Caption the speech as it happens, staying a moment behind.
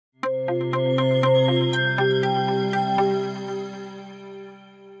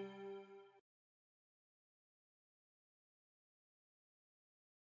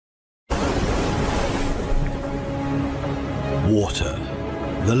Water,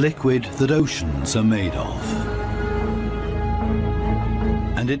 the liquid that oceans are made of.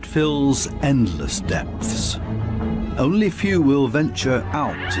 And it fills endless depths. Only few will venture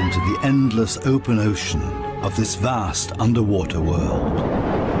out into the endless open ocean of this vast underwater world.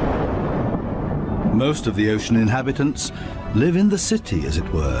 Most of the ocean inhabitants live in the city, as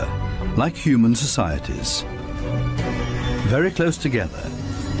it were, like human societies. Very close together,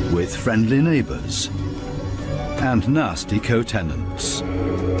 with friendly neighbors and nasty co-tenants.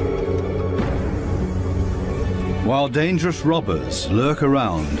 While dangerous robbers lurk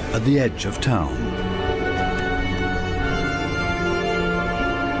around at the edge of town.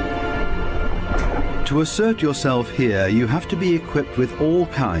 To assert yourself here, you have to be equipped with all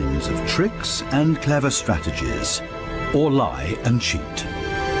kinds of tricks and clever strategies, or lie and cheat.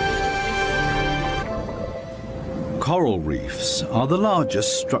 Coral reefs are the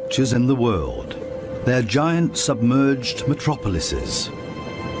largest structures in the world. They're giant submerged metropolises.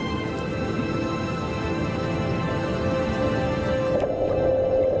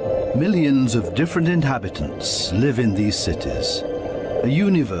 Millions of different inhabitants live in these cities. A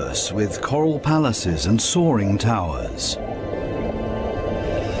universe with coral palaces and soaring towers.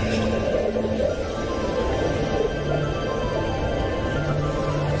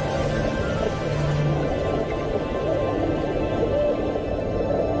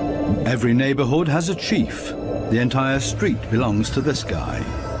 Every neighborhood has a chief. The entire street belongs to this guy.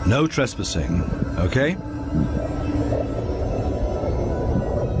 No trespassing, okay?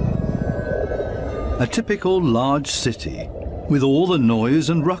 A typical large city with all the noise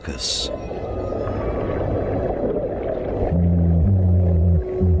and ruckus.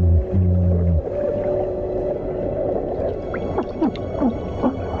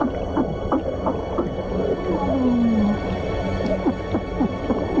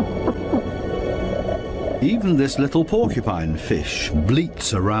 Even this little porcupine fish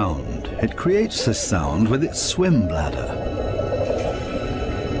bleats around. It creates this sound with its swim bladder.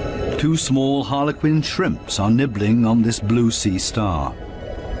 Two small harlequin shrimps are nibbling on this blue sea star.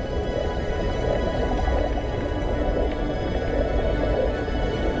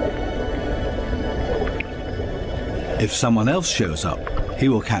 If someone else shows up, he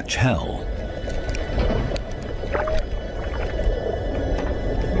will catch hell.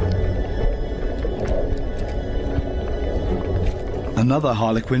 Another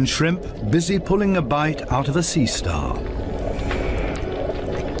harlequin shrimp busy pulling a bite out of a sea star.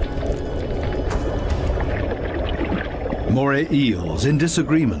 Moray eels in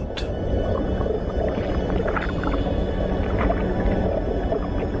disagreement.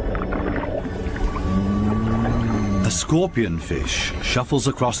 A scorpion fish shuffles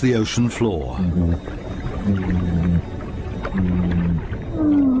across the ocean floor.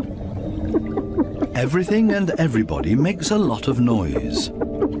 Everything and everybody makes a lot of noise.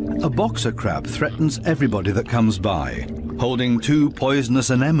 A boxer crab threatens everybody that comes by, holding two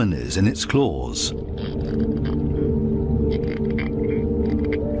poisonous anemones in its claws.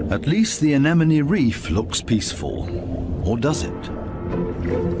 At least the anemone reef looks peaceful. Or does it?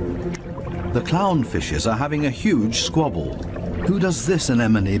 The clownfishes are having a huge squabble. Who does this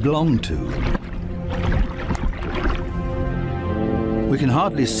anemone belong to? We can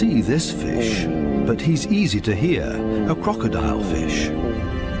hardly see this fish, but he's easy to hear, a crocodile fish.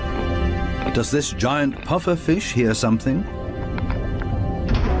 Does this giant puffer fish hear something?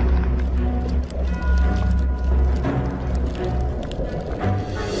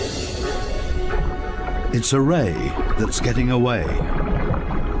 It's a ray that's getting away.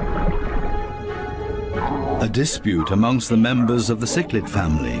 A dispute amongst the members of the cichlid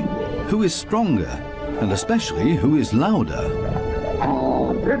family. Who is stronger, and especially who is louder?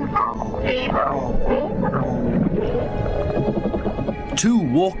 Two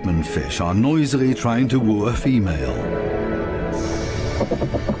Walkman fish are noisily trying to woo a female.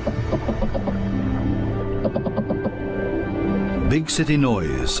 Big city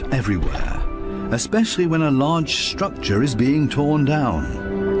noise everywhere. Especially when a large structure is being torn down.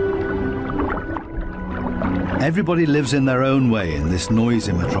 Everybody lives in their own way in this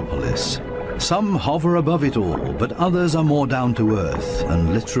noisy metropolis. Some hover above it all, but others are more down to earth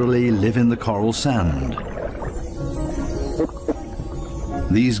and literally live in the coral sand.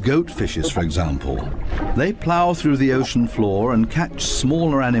 These goatfishes, for example, they plow through the ocean floor and catch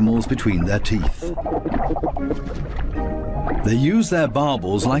smaller animals between their teeth. They use their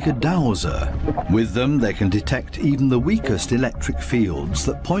barbels like a dowser. With them, they can detect even the weakest electric fields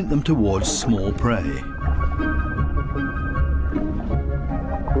that point them towards small prey.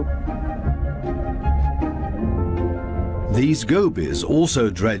 These gobies also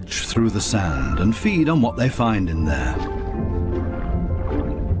dredge through the sand and feed on what they find in there.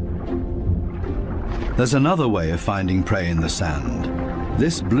 There's another way of finding prey in the sand.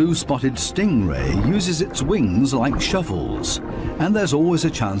 This blue-spotted stingray uses its wings like shovels, and there's always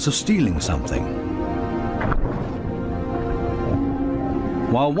a chance of stealing something.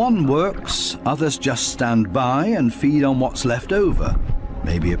 While one works, others just stand by and feed on what's left over,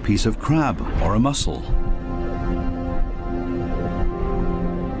 maybe a piece of crab or a mussel.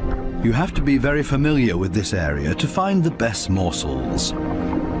 You have to be very familiar with this area to find the best morsels.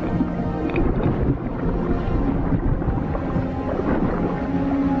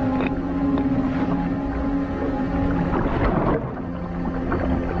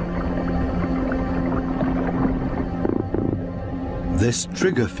 This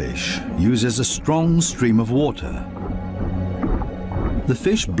triggerfish uses a strong stream of water. The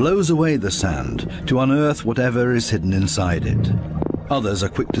fish blows away the sand to unearth whatever is hidden inside it. Others are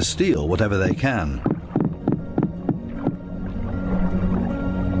quick to steal whatever they can.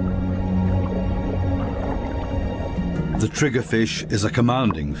 The triggerfish is a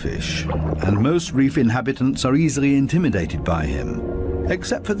commanding fish, and most reef inhabitants are easily intimidated by him,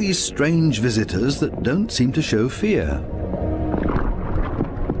 except for these strange visitors that don't seem to show fear.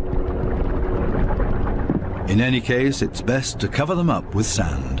 In any case, it's best to cover them up with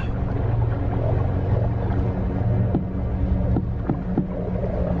sand.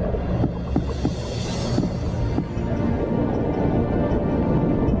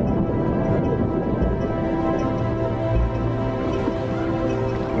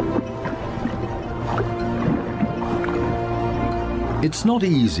 It's not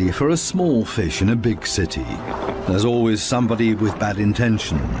easy for a small fish in a big city. There's always somebody with bad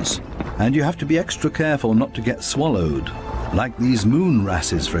intentions, and you have to be extra careful not to get swallowed, like these moon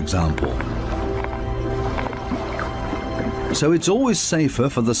wrasses, for example. So it's always safer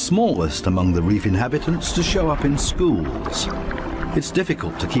for the smallest among the reef inhabitants to show up in schools. It's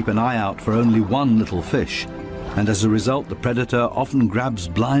difficult to keep an eye out for only one little fish, and as a result the predator often grabs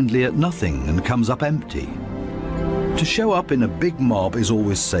blindly at nothing and comes up empty. To show up in a big mob is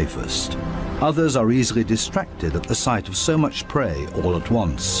always safest. Others are easily distracted at the sight of so much prey all at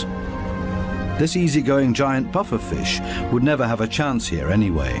once. This easygoing giant pufferfish would never have a chance here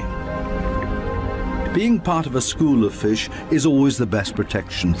anyway. Being part of a school of fish is always the best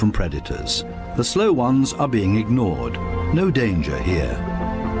protection from predators. The slow ones are being ignored. No danger here.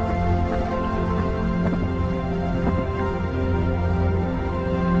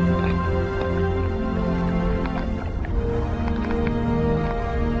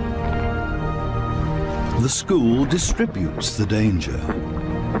 The school distributes the danger.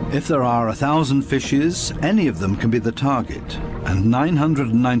 If there are 1,000 fishes, any of them can be the target, and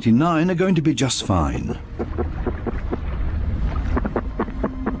 999 are going to be just fine.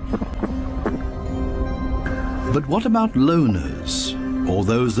 But what about loners, or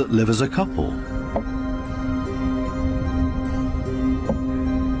those that live as a couple?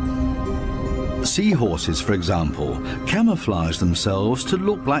 Seahorses, for example, camouflage themselves to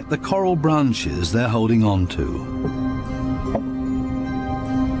look like the coral branches they're holding on to.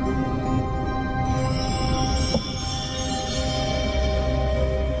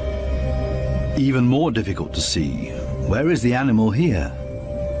 Even more difficult to see, where is the animal here?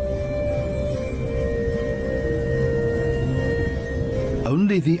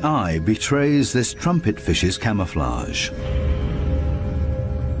 Only the eye betrays this trumpetfish's camouflage.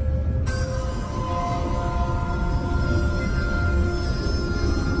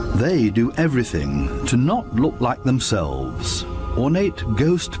 They do everything to not look like themselves, ornate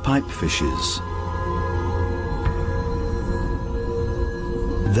ghost pipefishes.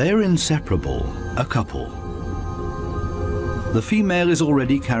 They're inseparable, a couple. The female is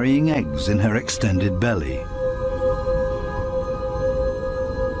already carrying eggs in her extended belly.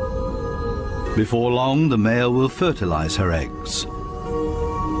 Before long, the male will fertilize her eggs.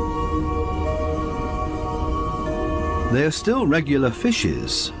 They are still regular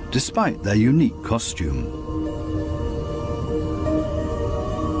fishes, despite their unique costume.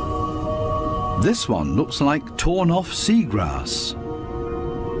 This one looks like torn-off seagrass.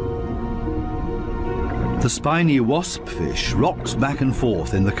 The spiny waspfish rocks back and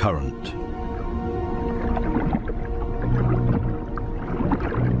forth in the current.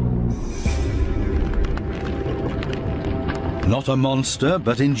 Not a monster,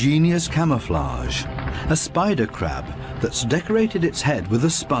 but ingenious camouflage. a spider crab that's decorated its head with a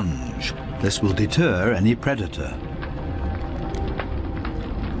sponge. This will deter any predator.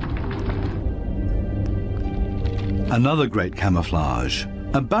 Another great camouflage,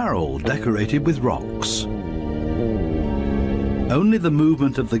 a barrel decorated with rocks. Only the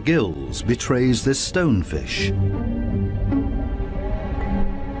movement of the gills betrays this stonefish.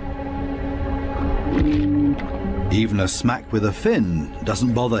 Even a smack with a fin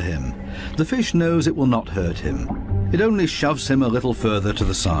doesn't bother him. The fish knows it will not hurt him. It only shoves him a little further to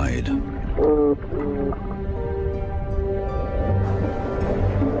the side.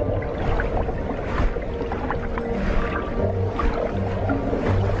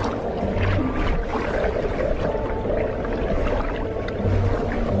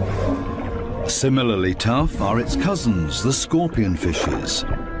 Similarly tough are its cousins, the scorpion fishes.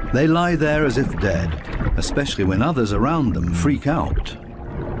 They lie there as if dead, especially when others around them freak out.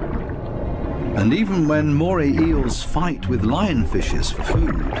 And even when moray eels fight with lionfishes for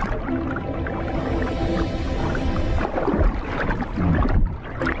food.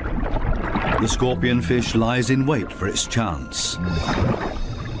 The scorpionfish lies in wait for its chance,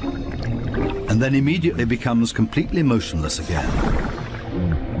 and then immediately becomes completely motionless again.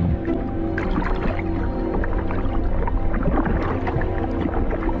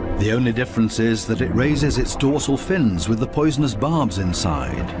 The only difference is that it raises its dorsal fins with the poisonous barbs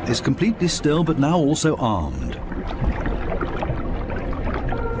inside, is completely still but now also armed.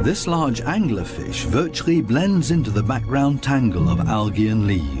 This large anglerfish virtually blends into the background tangle of algae and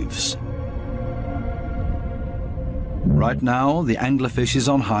leaves. Right now, the anglerfish is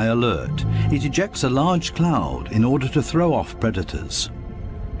on high alert. It ejects a large cloud in order to throw off predators.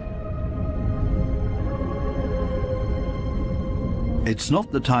 It's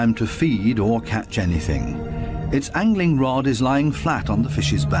not the time to feed or catch anything. Its angling rod is lying flat on the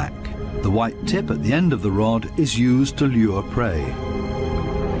fish's back. The white tip at the end of the rod is used to lure prey.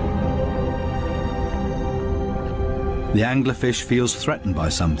 The anglerfish feels threatened by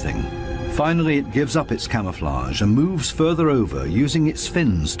something. Finally, it gives up its camouflage and moves further over, using its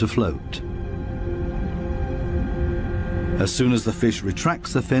fins to float. As soon as the fish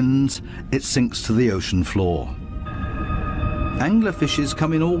retracts the fins, it sinks to the ocean floor. Anglerfishes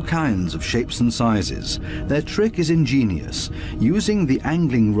come in all kinds of shapes and sizes. Their trick is ingenious, using the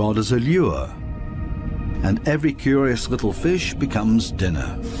angling rod as a lure. And every curious little fish becomes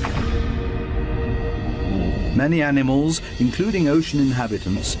dinner. Many animals, including ocean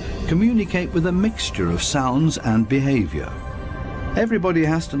inhabitants, communicate with a mixture of sounds and behavior. Everybody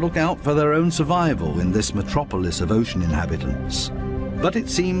has to look out for their own survival in this metropolis of ocean inhabitants. But it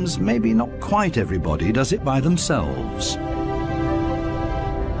seems maybe not quite everybody does it by themselves.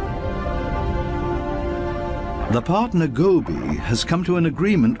 The partner goby has come to an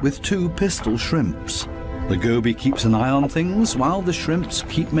agreement with two pistol shrimps. The goby keeps an eye on things while the shrimps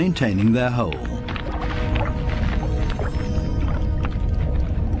keep maintaining their hole.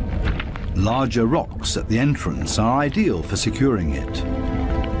 Larger rocks at the entrance are ideal for securing it.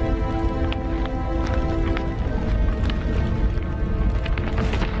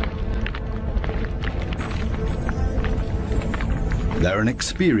 They're an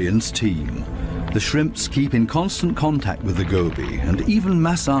experienced team. The shrimps keep in constant contact with the goby and even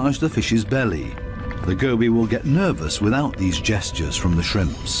massage the fish's belly. The goby will get nervous without these gestures from the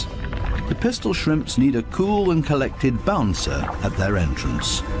shrimps. The pistol shrimps need a cool and collected bouncer at their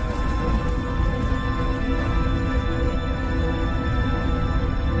entrance.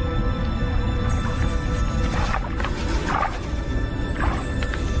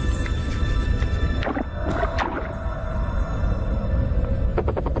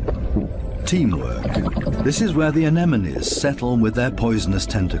 Teamwork. This is where the anemones settle with their poisonous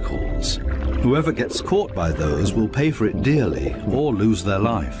tentacles. Whoever gets caught by those will pay for it dearly or lose their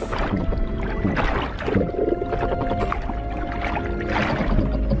life.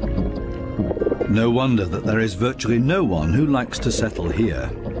 No wonder that there is virtually no one who likes to settle here.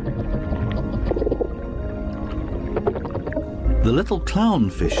 The little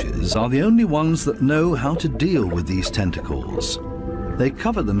clownfishes are the only ones that know how to deal with these tentacles. They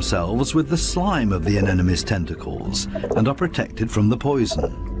cover themselves with the slime of the anemone's tentacles and are protected from the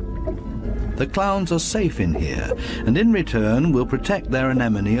poison. The clowns are safe in here and in return will protect their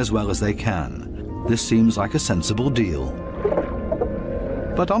anemone as well as they can. This seems like a sensible deal.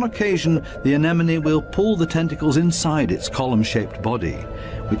 But on occasion, the anemone will pull the tentacles inside its column-shaped body,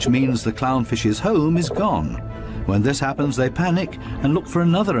 which means the clownfish's home is gone. When this happens, they panic and look for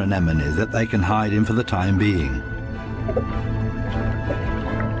another anemone that they can hide in for the time being.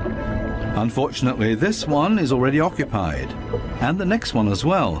 Unfortunately, this one is already occupied, and the next one as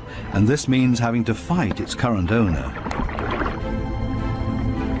well, and this means having to fight its current owner.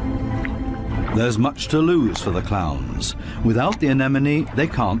 There's much to lose for the clowns. Without the anemone, they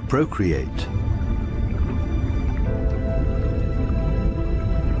can't procreate.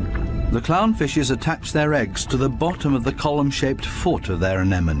 The clownfishes attach their eggs to the bottom of the column-shaped foot of their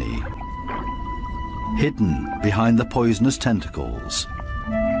anemone, hidden behind the poisonous tentacles.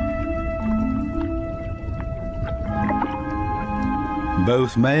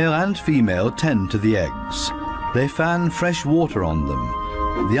 Both male and female tend to the eggs. They fan fresh water on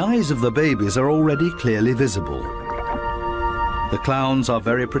them. The eyes of the babies are already clearly visible. The clowns are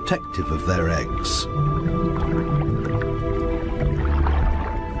very protective of their eggs.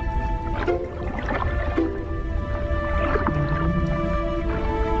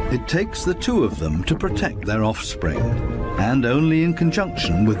 It takes the two of them to protect their offspring, and only in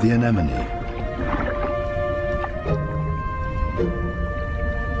conjunction with the anemone.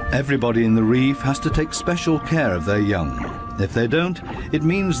 Everybody in the reef has to take special care of their young. If they don't, it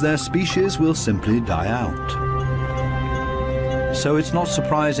means their species will simply die out. So it's not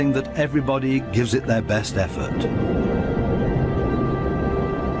surprising that everybody gives it their best effort.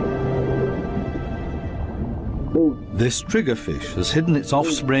 This triggerfish has hidden its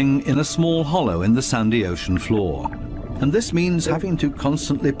offspring in a small hollow in the sandy ocean floor, and this means having to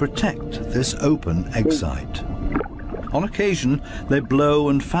constantly protect this open egg site. On occasion, they blow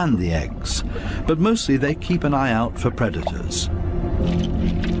and fan the eggs, but mostly they keep an eye out for predators.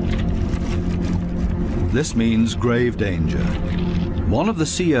 This means grave danger. One of the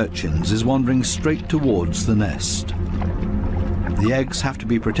sea urchins is wandering straight towards the nest. The eggs have to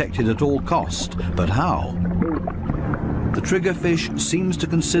be protected at all cost, but how? The triggerfish seems to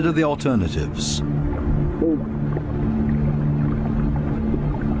consider the alternatives.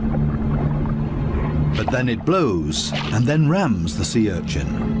 But then it blows and then rams the sea urchin.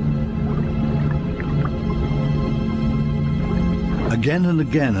 Again and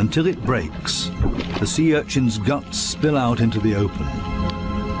again until it breaks, the sea urchin's guts spill out into the open.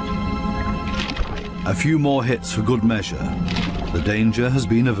 A few more hits for good measure. The danger has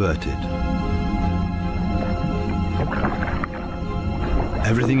been averted.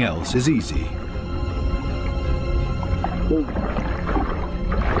 Everything else is easy.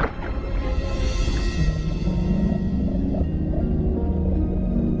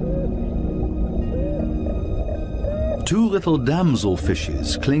 Two little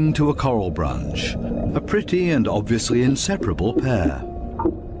damselfishes cling to a coral branch, a pretty and obviously inseparable pair.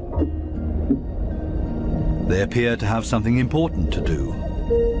 They appear to have something important to do.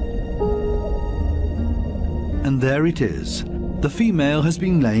 And there it is. The female has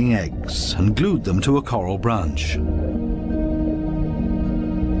been laying eggs and glued them to a coral branch.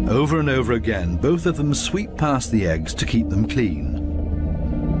 Over and over again, both of them sweep past the eggs to keep them clean.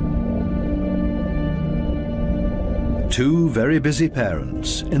 Two very busy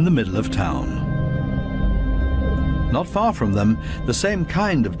parents in the middle of town. Not far from them, the same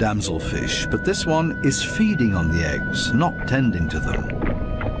kind of damselfish, but this one is feeding on the eggs, not tending to them.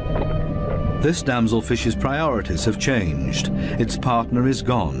 This damselfish's priorities have changed. Its partner is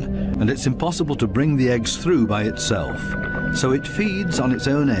gone, and it's impossible to bring the eggs through by itself. So it feeds on its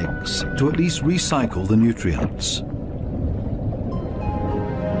own eggs to at least recycle the nutrients.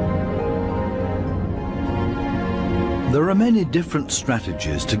 There are many different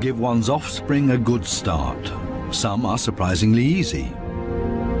strategies to give one's offspring a good start. Some are surprisingly easy.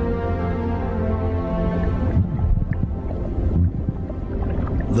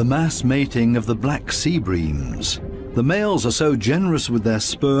 The mass mating of the black sea breams. The males are so generous with their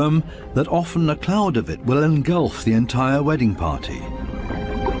sperm that often a cloud of it will engulf the entire wedding party.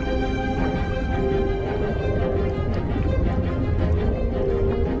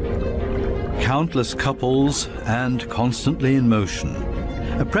 Countless couples and constantly in motion.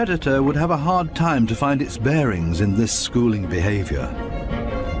 A predator would have a hard time to find its bearings in this schooling behavior.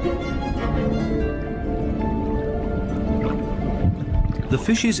 The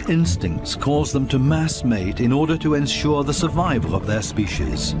fish's instincts cause them to mass mate in order to ensure the survival of their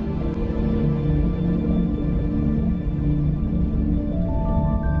species.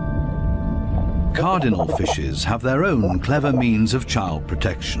 Cardinal fishes have their own clever means of child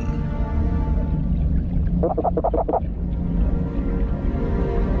protection.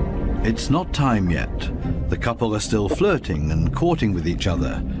 It's not time yet. The couple are still flirting and courting with each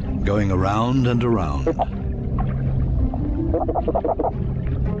other, going around and around.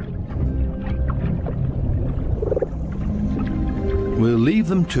 We'll leave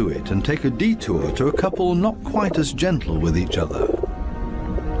them to it and take a detour to a couple not quite as gentle with each other.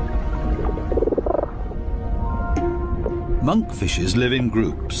 monkfishes live in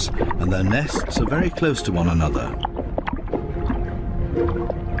groups, and their nests are very close to one another.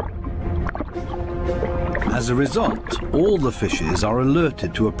 As a result, all the fishes are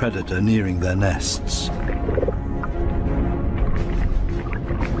alerted to a predator nearing their nests.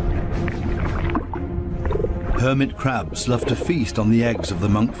 Hermit crabs love to feast on the eggs of the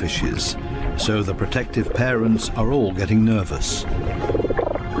monkfishes, so the protective parents are all getting nervous.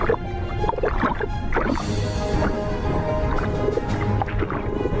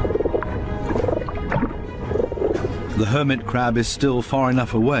 The hermit crab is still far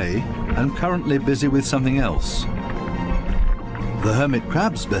enough away and currently busy with something else. The hermit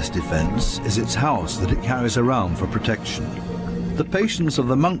crab's best defense is its house that it carries around for protection. The patience of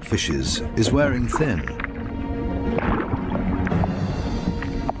the monkfishes is wearing thin.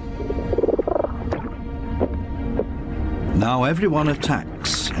 Now everyone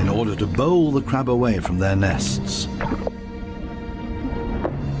attacks in order to bowl the crab away from their nests.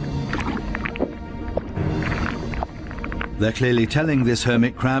 They're clearly telling this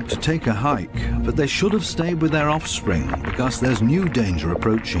hermit crab to take a hike, but they should have stayed with their offspring because there's new danger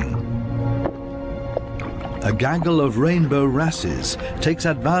approaching. A gaggle of rainbow wrasses takes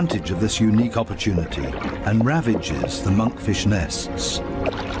advantage of this unique opportunity and ravages the monkfish nests.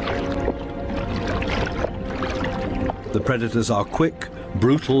 The predators are quick,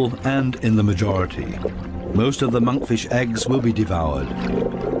 brutal, and in the majority. Most of the monkfish eggs will be devoured.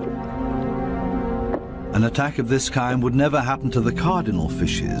 An attack of this kind would never happen to the cardinal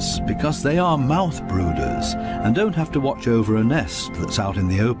fishes because they are mouth brooders and don't have to watch over a nest that's out in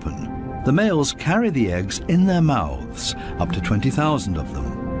the open. The males carry the eggs in their mouths, up to 20,000 of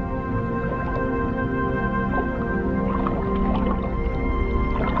them.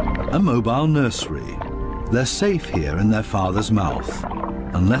 A mobile nursery. They're safe here in their father's mouth,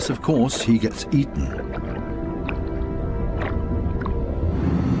 unless, of course, he gets eaten.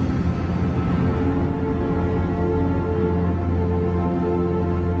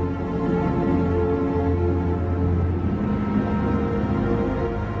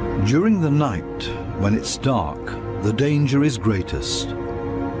 During the night, when it's dark, the danger is greatest.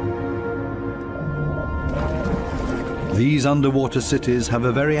 These underwater cities have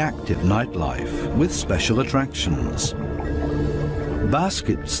a very active nightlife with special attractions.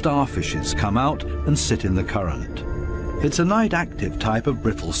 Basket starfishes come out and sit in the current. It's a night-active type of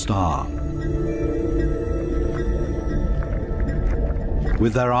brittle star.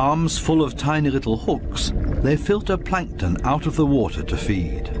 With their arms full of tiny little hooks, they filter plankton out of the water to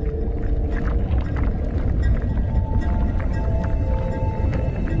feed.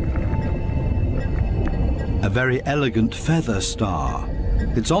 A very elegant feather star.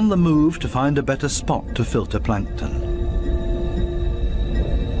 It's on the move to find a better spot to filter plankton.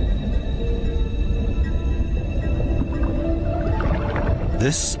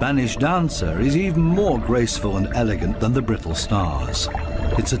 This Spanish dancer is even more graceful and elegant than the brittle stars.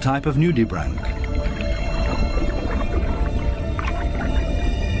 It's a type of nudibranch.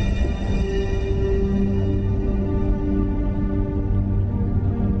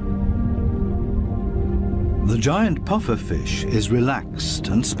 The giant pufferfish is relaxed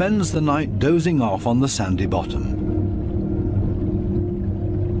and spends the night dozing off on the sandy bottom.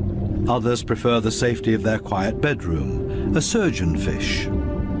 Others prefer the safety of their quiet bedroom, a surgeonfish.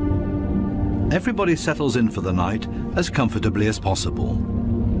 Everybody settles in for the night as comfortably as possible.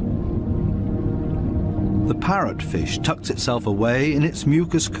 The parrotfish tucks itself away in its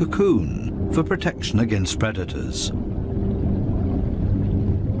mucus cocoon for protection against predators.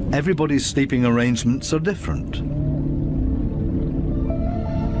 Everybody's sleeping arrangements are different.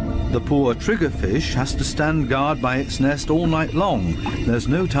 The poor triggerfish has to stand guard by its nest all night long. There's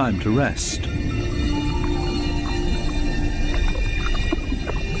no time to rest.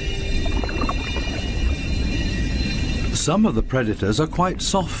 Some of the predators are quite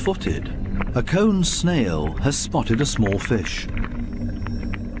soft-footed. A cone snail has spotted a small fish.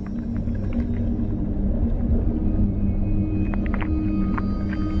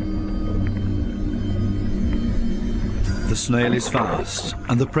 The snail is fast,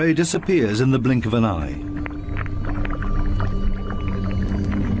 and the prey disappears in the blink of an eye.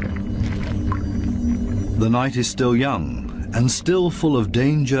 The night is still young, and still full of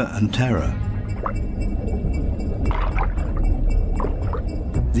danger and terror.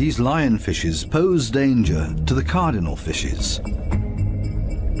 These lionfishes pose danger to the cardinal fishes.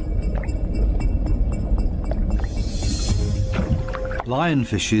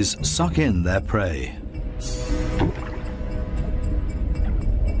 Lionfishes suck in their prey.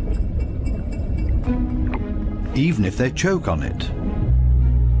 Even if they choke on it.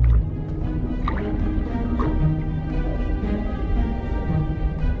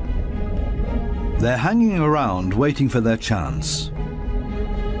 They're hanging around waiting for their chance.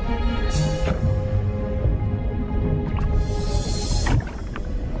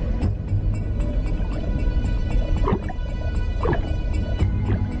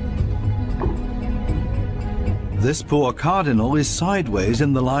 This poor cardinal is sideways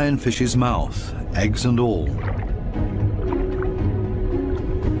in the lionfish's mouth, eggs and all.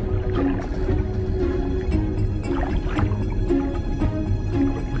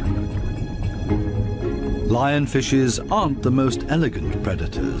 Lionfishes aren't the most elegant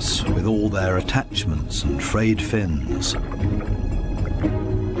predators, with all their attachments and frayed fins.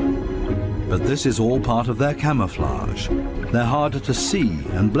 But this is all part of their camouflage. They're harder to see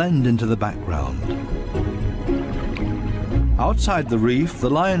and blend into the background. Outside the reef,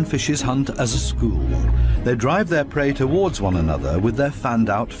 the lionfishes hunt as a school. They drive their prey towards one another with their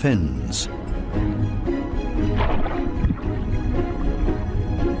fanned-out fins.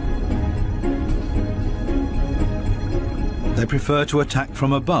 They prefer to attack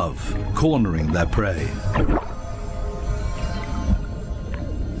from above, cornering their prey.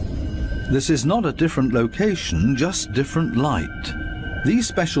 This is not a different location, just different light. These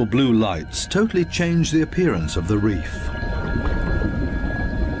special blue lights totally change the appearance of the reef.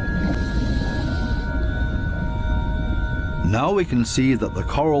 Now we can see that the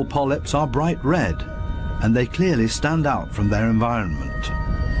coral polyps are bright red, and they clearly stand out from their environment.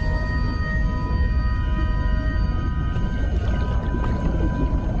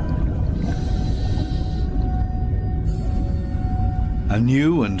 A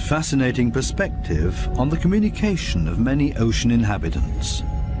new and fascinating perspective on the communication of many ocean inhabitants.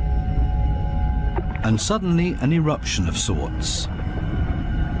 And suddenly an eruption of sorts.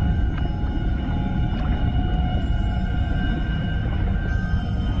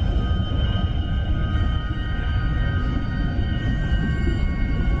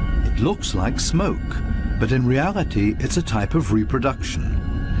 Looks like smoke, but in reality it's a type of reproduction.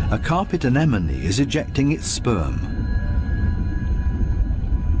 A carpet anemone is ejecting its sperm.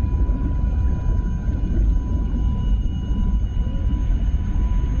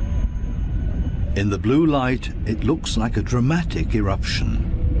 In the blue light, it looks like a dramatic eruption.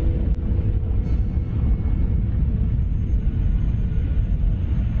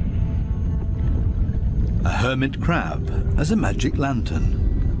 A hermit crab as a magic lantern.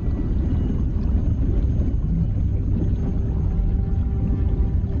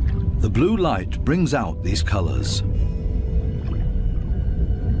 The blue light brings out these colors.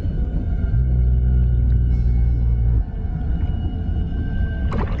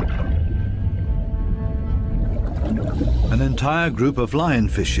 An entire group of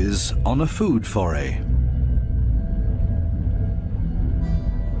lionfishes on a food foray.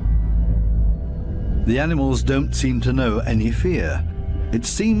 The animals don't seem to know any fear. It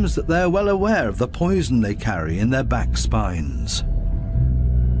seems that they're well aware of the poison they carry in their back spines.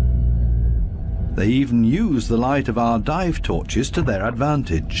 They even use the light of our dive torches to their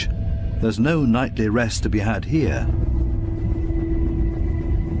advantage. There's no nightly rest to be had here.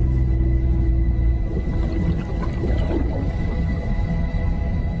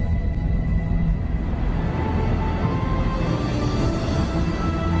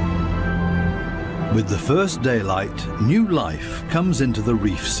 With the first daylight, new life comes into the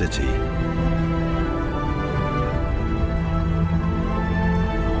reef city.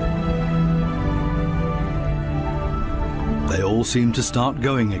 They all seem to start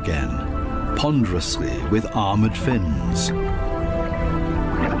going again, ponderously with armored fins.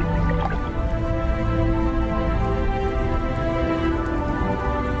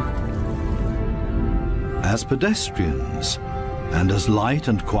 As pedestrians, and as light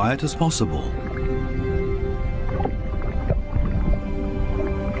and quiet as possible.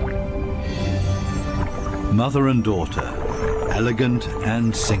 Mother and daughter, elegant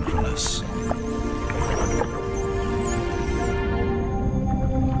and synchronous.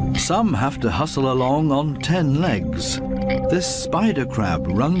 Some have to hustle along on 10 legs. This spider crab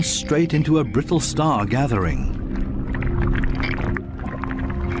runs straight into a brittle star gathering.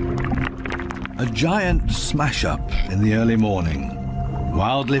 A giant smash-up in the early morning.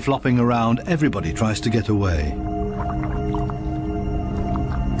 Wildly flopping around, everybody tries to get away.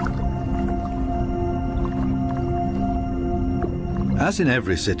 As in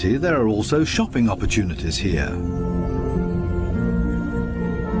every city, there are also shopping opportunities here.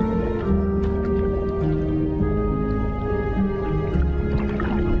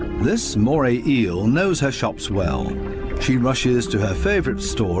 This moray eel knows her shops well. She rushes to her favorite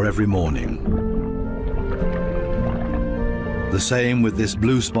store every morning. The same with this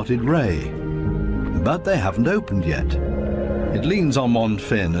blue-spotted ray. But they haven't opened yet. It leans on one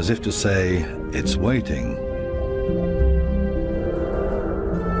fin as if to say, it's waiting.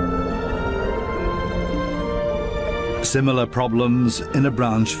 Similar problems in a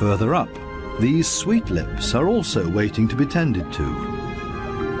branch further up. These sweet lips are also waiting to be tended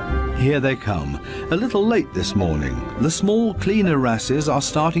to. Here they come, a little late this morning. The small cleaner wrasses are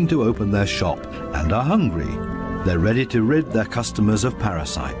starting to open their shop and are hungry. They're ready to rid their customers of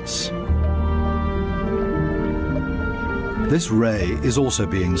parasites. This ray is also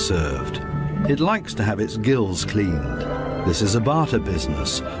being served. It likes to have its gills cleaned. This is a barter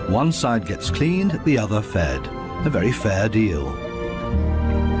business. One side gets cleaned, the other fed. A very fair deal.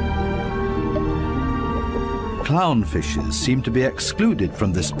 Clownfishes seem to be excluded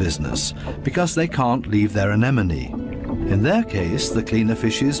from this business because they can't leave their anemone. In their case, the cleaner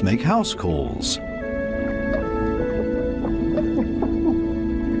fishes make house calls.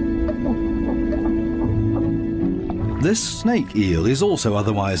 This snake eel is also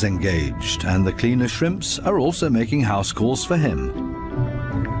otherwise engaged, and the cleaner shrimps are also making house calls for him.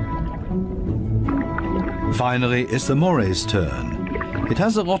 Finally, it's the moray's turn. It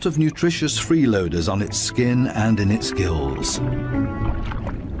has a lot of nutritious freeloaders on its skin and in its gills.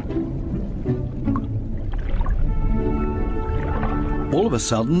 All of a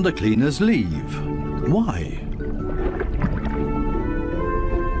sudden, the cleaners leave. Why?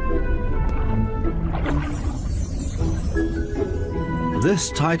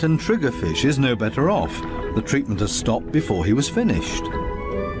 This Titan triggerfish is no better off. The treatment has stopped before he was finished.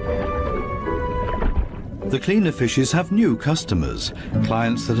 The cleaner fishes have new customers,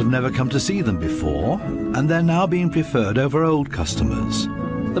 clients that have never come to see them before, and they're now being preferred over old customers.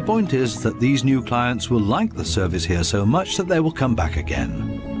 The point is that these new clients will like the service here so much that they will come back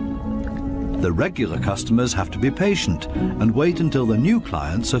again. The regular customers have to be patient and wait until the new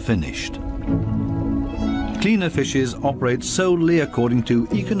clients are finished. Cleaner fishes operate solely according to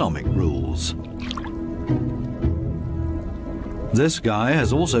economic rules. This guy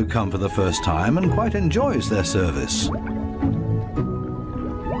has also come for the first time and quite enjoys their service.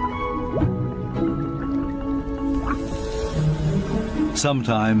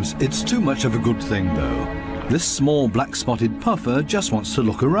 Sometimes it's too much of a good thing, though. This small black-spotted puffer just wants to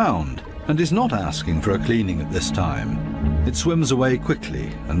look around and is not asking for a cleaning at this time. It swims away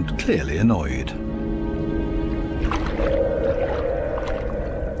quickly and clearly annoyed.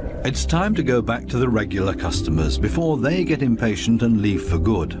 It's time to go back to the regular customers before they get impatient and leave for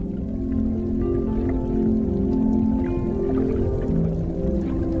good.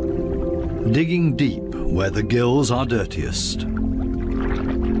 Digging deep where the gills are dirtiest.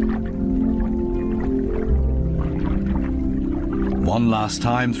 One last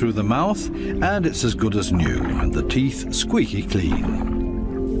time through the mouth, and it's as good as new, and the teeth squeaky clean.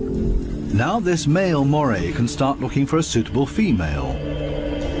 Now this male moray can start looking for a suitable female.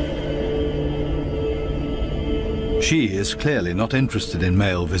 She is clearly not interested in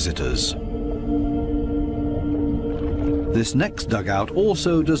male visitors. This next dugout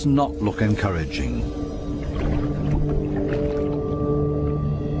also does not look encouraging.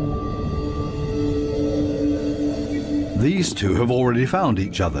 These two have already found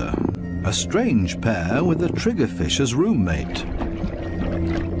each other. A strange pair with a triggerfish as roommate.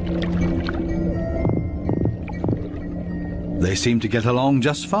 They seem to get along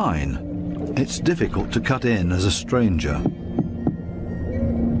just fine. It's difficult to cut in as a stranger.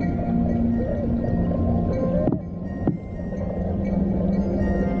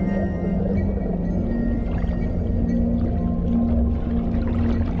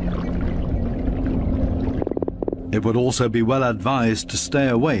 It would also be well advised to stay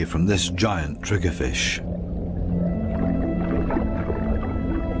away from this giant triggerfish.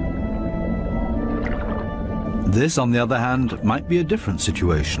 This, on the other hand, might be a different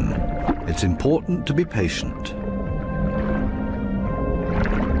situation. It's important to be patient.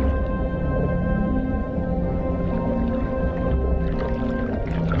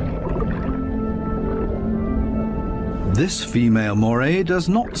 This female moray does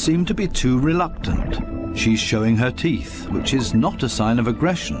not seem to be too reluctant. She's showing her teeth, which is not a sign of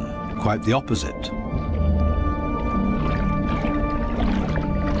aggression, quite the opposite.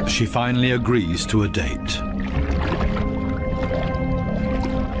 She finally agrees to a date.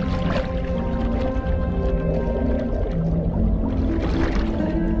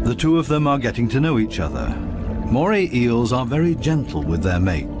 The two of them are getting to know each other. Moray eels are very gentle with their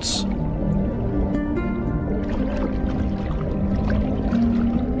mates.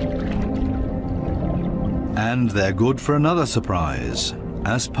 And they're good for another surprise,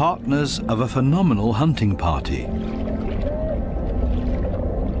 as partners of a phenomenal hunting party.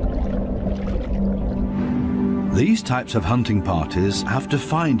 These types of hunting parties have to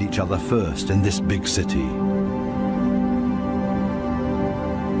find each other first in this big city.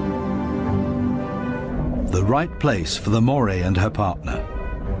 The right place for the moray and her partner.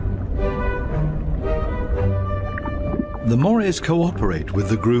 The morays cooperate with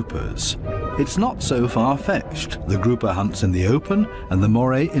the groupers. It's not so far-fetched. The grouper hunts in the open and the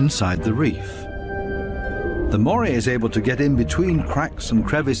moray inside the reef. The moray is able to get in between cracks and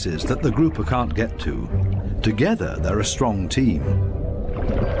crevices that the grouper can't get to. Together, they're a strong team.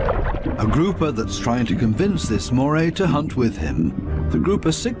 A grouper that's trying to convince this moray to hunt with him. The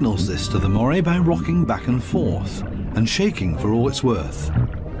grouper signals this to the moray by rocking back and forth and shaking for all it's worth.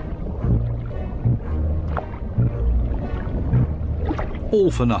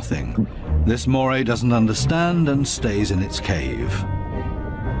 All for nothing. This moray doesn't understand and stays in its cave.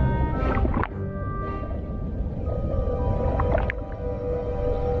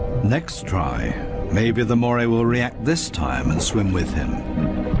 Next try. Maybe the moray will react this time and swim with him.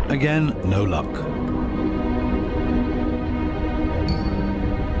 Again, no luck.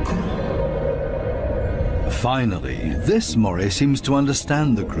 Finally, this moray seems to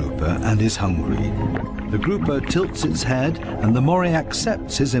understand the grouper and is hungry. The grouper tilts its head and the moray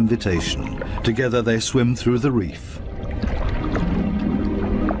accepts his invitation. Together they swim through the reef.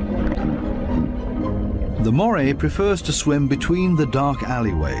 The moray prefers to swim between the dark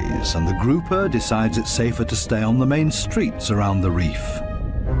alleyways, and the grouper decides it's safer to stay on the main streets around the reef.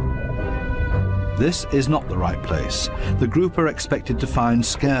 This is not the right place. The grouper expected to find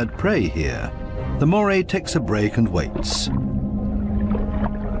scared prey here. The moray takes a break and waits.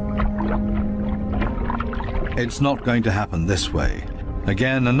 It's not going to happen this way.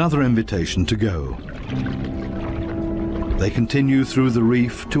 Again, another invitation to go. They continue through the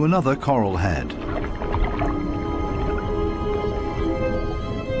reef to another coral head.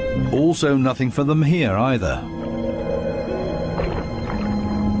 Also nothing for them here either.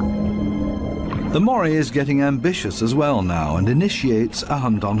 The moray is getting ambitious as well now and initiates a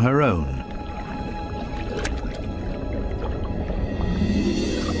hunt on her own.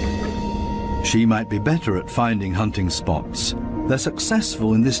 She might be better at finding hunting spots. They're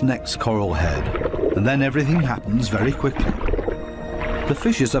successful in this next coral head, and then everything happens very quickly. The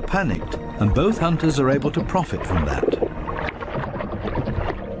fishes are panicked, and both hunters are able to profit from that.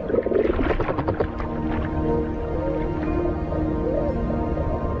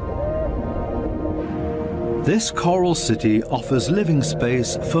 This coral city offers living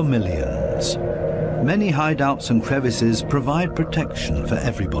space for millions. Many hideouts and crevices provide protection for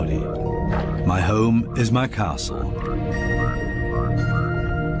everybody. My home is my castle.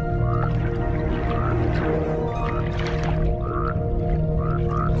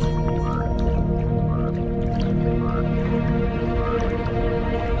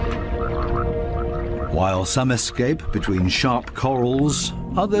 While some escape between sharp corals,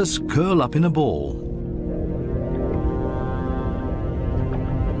 others curl up in a ball.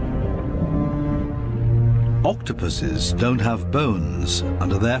 Octopuses don't have bones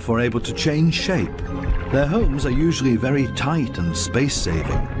and are therefore able to change shape. Their homes are usually very tight and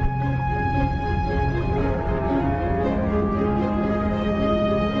space-saving.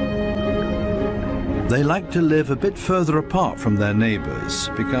 They like to live a bit further apart from their neighbors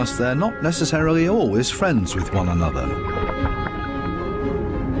because they're not necessarily always friends with one another.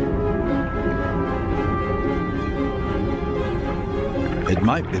 It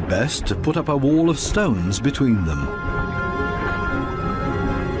might be best to put up a wall of stones between them.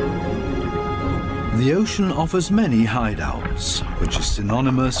 The ocean offers many hideouts, which is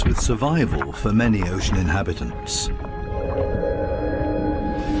synonymous with survival for many ocean inhabitants.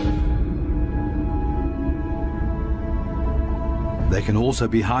 There can also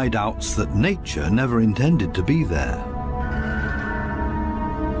be hideouts that nature never intended to be there.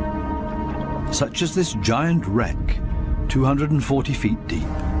 Such as this giant wreck, 240 feet deep.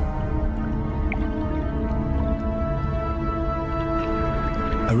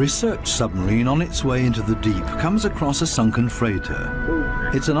 A research submarine on its way into the deep comes across a sunken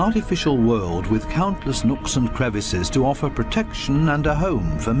freighter. It's an artificial world with countless nooks and crevices to offer protection and a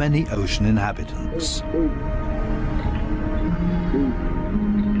home for many ocean inhabitants.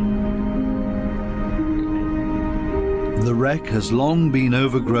 The wreck has long been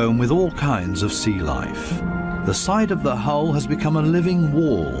overgrown with all kinds of sea life. The side of the hull has become a living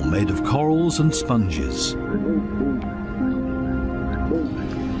wall made of corals and sponges.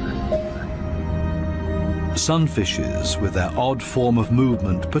 Sunfishes, with their odd form of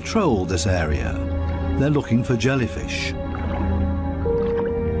movement, patrol this area. They're looking for jellyfish.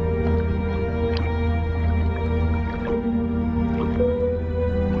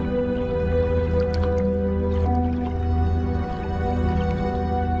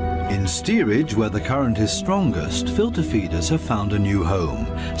 steerage, where the current is strongest, filter feeders have found a new home,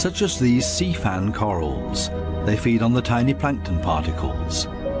 such as these sea fan corals. They feed on the tiny plankton particles.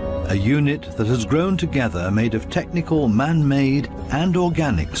 A unit that has grown together made of technical, man-made and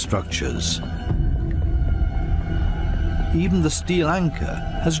organic structures. Even the steel anchor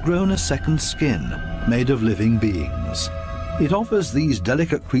has grown a second skin, made of living beings. It offers these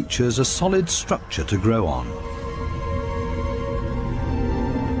delicate creatures a solid structure to grow on.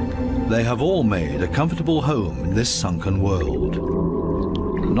 They have all made a comfortable home in this sunken world.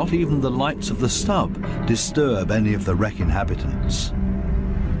 Not even the lights of the stub disturb any of the wreck inhabitants.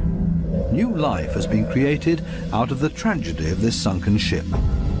 New life has been created out of the tragedy of this sunken ship,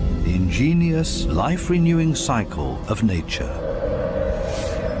 the ingenious, life-renewing cycle of nature.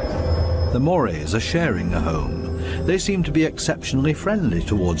 The morays are sharing a home. They seem to be exceptionally friendly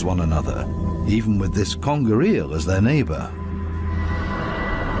towards one another, even with this conger eel as their neighbour.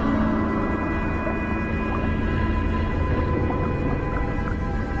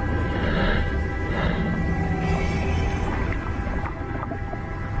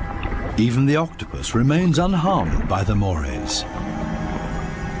 Even the octopus remains unharmed by the morays.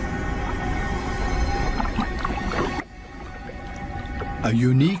 A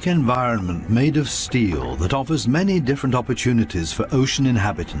unique environment made of steel that offers many different opportunities for ocean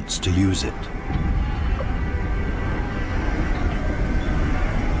inhabitants to use it.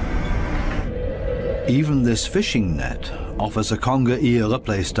 Even this fishing net offers a conger eel a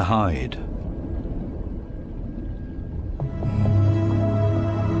place to hide.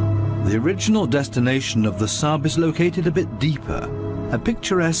 The original destination of the sub is located a bit deeper, a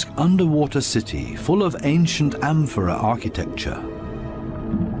picturesque underwater city full of ancient amphora architecture.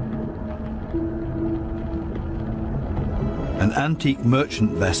 An antique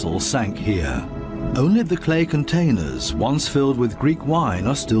merchant vessel sank here. Only the clay containers, once filled with Greek wine,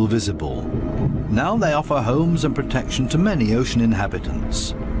 are still visible. Now they offer homes and protection to many ocean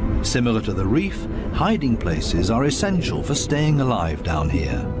inhabitants. Similar to the reef, hiding places are essential for staying alive down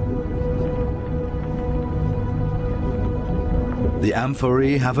here. The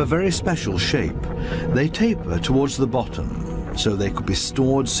amphorae have a very special shape. They taper towards the bottom, so they could be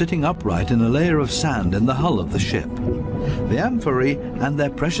stored sitting upright in a layer of sand in the hull of the ship. The amphorae and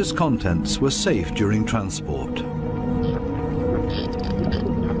their precious contents were safe during transport.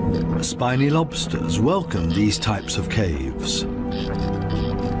 Spiny lobsters welcome these types of caves.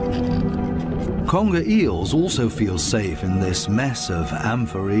 Conger eels also feel safe in this mess of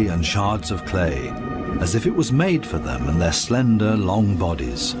amphorae and shards of clay, as if it was made for them and their slender, long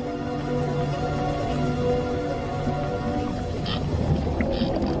bodies.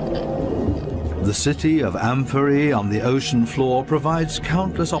 The city of amphorae on the ocean floor provides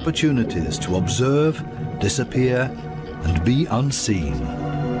countless opportunities to observe, disappear, and be unseen.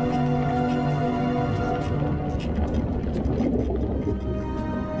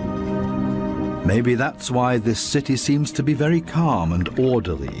 Maybe that's why this city seems to be very calm and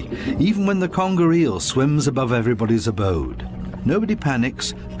orderly, even when the conger eel swims above everybody's abode. Nobody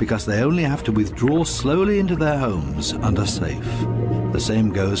panics because they only have to withdraw slowly into their homes and are safe. The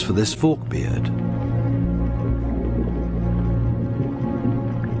same goes for this forkbeard.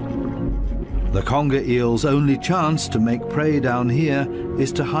 The conger eel's only chance to make prey down here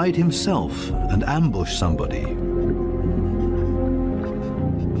is to hide himself and ambush somebody.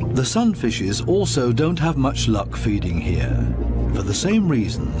 The sunfishes also don't have much luck feeding here, for the same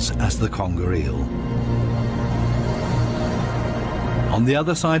reasons as the conger eel. On the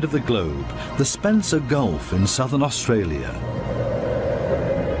other side of the globe, the Spencer Gulf in southern Australia.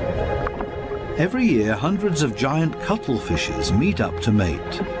 Every year, hundreds of giant cuttlefishes meet up to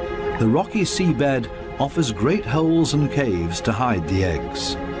mate. The rocky seabed offers great holes and caves to hide the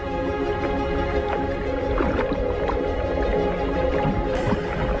eggs.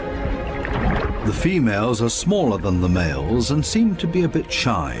 The females are smaller than the males and seem to be a bit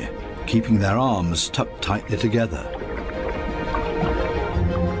shy, keeping their arms tucked tightly together.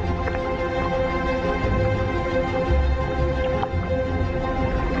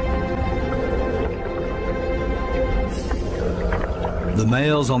 The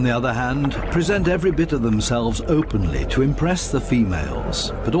males, on the other hand, present every bit of themselves openly to impress the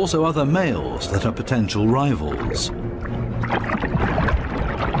females, but also other males that are potential rivals.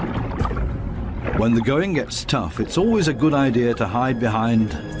 When the going gets tough, it's always a good idea to hide behind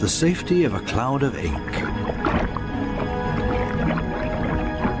the safety of a cloud of ink.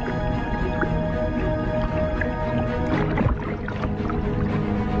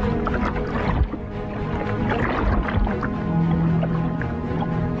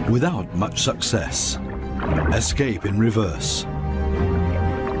 Without much success. Escape in reverse.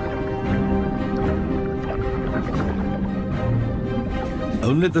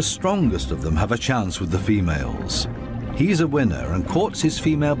 Only the strongest of them have a chance with the females. He's a winner and courts his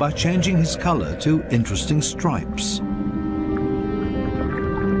female by changing his color to interesting stripes.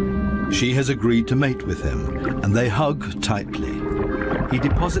 She has agreed to mate with him, and they hug tightly. He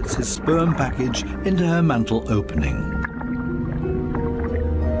deposits his sperm package into her mantle opening.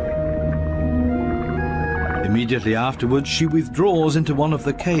 Immediately afterwards, she withdraws into one of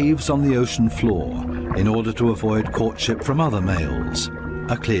the caves on the ocean floor in order to avoid courtship from other males,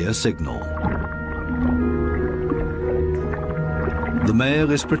 a clear signal. The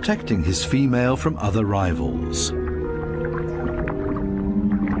male is protecting his female from other rivals.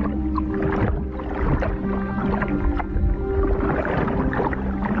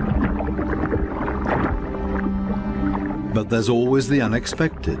 But there's always the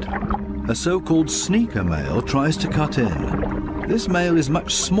unexpected. A so-called sneaker male tries to cut in. This male is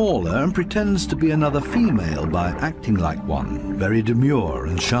much smaller and pretends to be another female by acting like one, very demure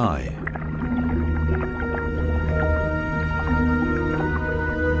and shy.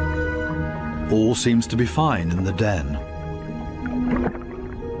 All seems to be fine in the den.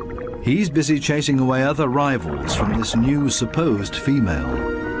 He's busy chasing away other rivals from this new supposed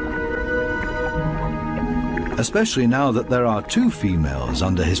female. Especially now that there are two females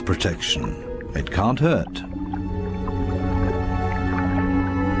under his protection. It can't hurt.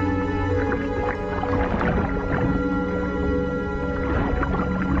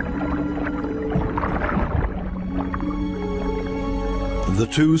 The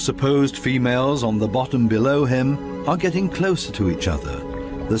two supposed females on the bottom below him are getting closer to each other,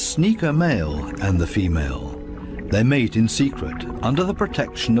 the sneaker male and the female. They mate in secret, under the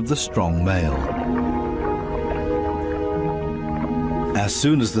protection of the strong male. As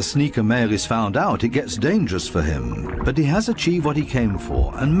soon as the sneaker male is found out, it gets dangerous for him, but he has achieved what he came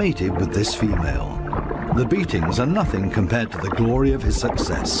for and mated with this female. The beatings are nothing compared to the glory of his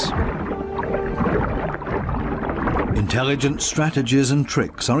success. Intelligent strategies and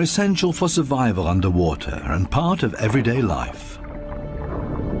tricks are essential for survival underwater and part of everyday life.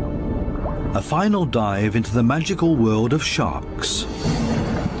 A final dive into the magical world of sharks.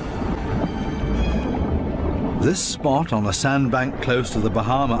 This spot on a sandbank close to the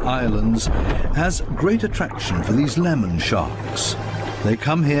Bahama Islands has great attraction for these lemon sharks. They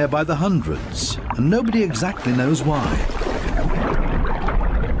come here by the hundreds, and nobody exactly knows why.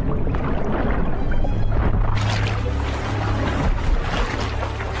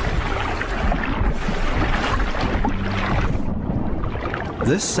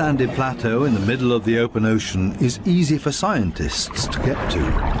 This sandy plateau in the middle of the open ocean is easy for scientists to get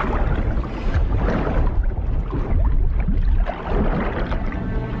to.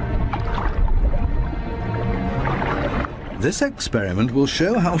 This experiment will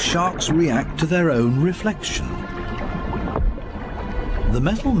show how sharks react to their own reflection. The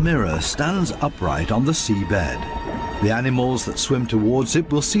metal mirror stands upright on the seabed. The animals that swim towards it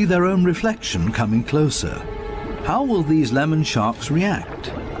will see their own reflection coming closer. How will these lemon sharks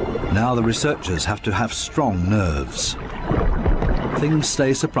react? Now the researchers have to have strong nerves. Things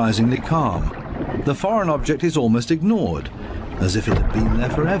stay surprisingly calm. The foreign object is almost ignored, as if it had been there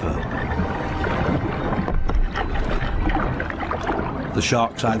forever. The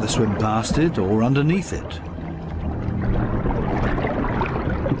sharks either swim past it or underneath it.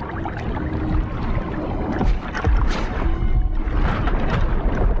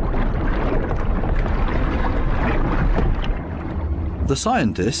 The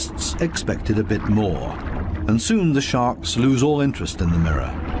scientists expected a bit more, and soon the sharks lose all interest in the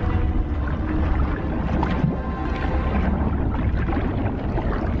mirror.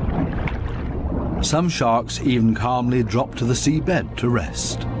 Some sharks even calmly drop to the seabed to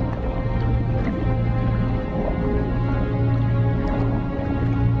rest.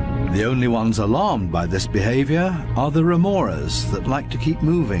 The only ones alarmed by this behavior are the remoras that like to keep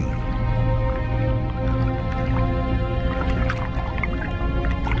moving.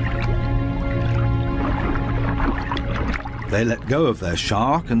 They let go of their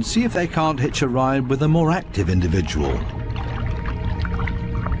shark and see if they can't hitch a ride with a more active individual.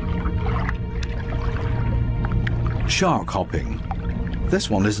 Shark hopping. This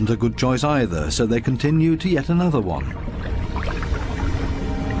one isn't a good choice either, so they continue to yet another one.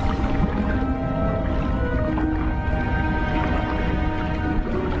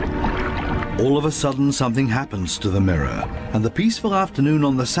 All of a sudden something happens to the mirror, and the peaceful afternoon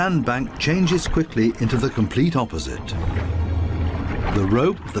on the sandbank changes quickly into the complete opposite. The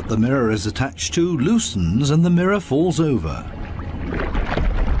rope that the mirror is attached to loosens and the mirror falls over.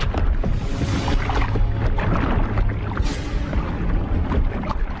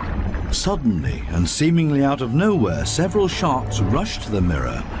 Suddenly, and seemingly out of nowhere, several sharks rush to the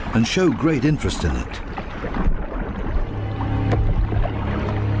mirror and show great interest in it.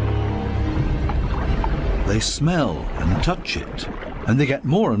 They smell and touch it, and they get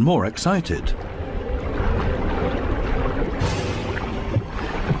more and more excited.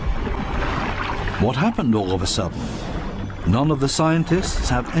 What happened all of a sudden? None of the scientists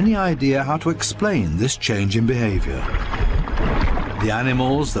have any idea how to explain this change in behavior. The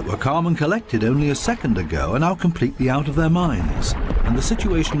animals that were calm and collected only a second ago are now completely out of their minds, and the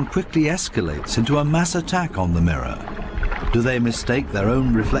situation quickly escalates into a mass attack on the mirror. Do they mistake their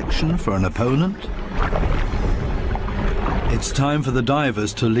own reflection for an opponent? It's time for the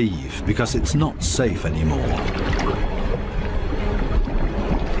divers to leave because it's not safe anymore.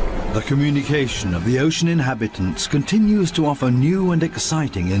 The communication of the ocean inhabitants continues to offer new and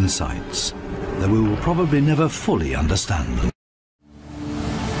exciting insights, though we will probably never fully understand them.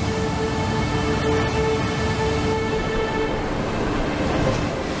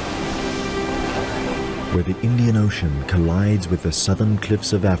 Where the Indian Ocean collides with the southern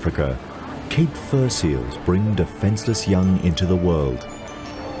cliffs of Africa, Cape fur seals bring defenseless young into the world.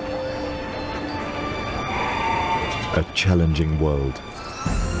 A challenging world,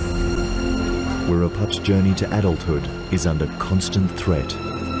 where a pup's journey to adulthood is under constant threat.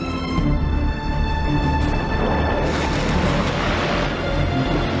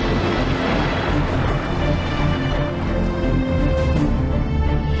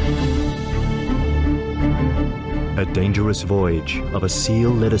 A dangerous voyage of a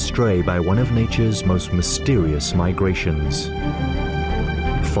seal led astray by one of nature's most mysterious migrations,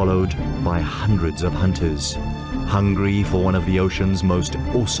 followed by hundreds of hunters, hungry for one of the ocean's most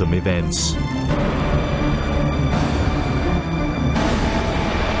awesome events.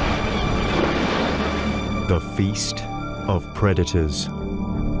 The Feast of Predators.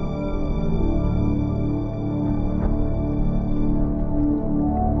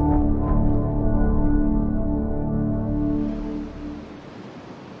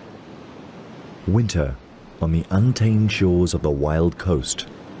 Winter on the untamed shores of the wild coast.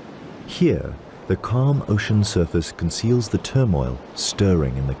 Here, the calm ocean surface conceals the turmoil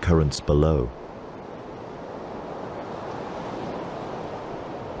stirring in the currents below.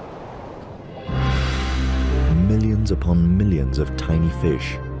 Millions upon millions of tiny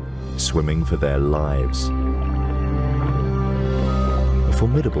fish swimming for their lives. A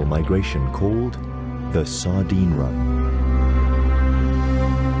formidable migration called the Sardine Run.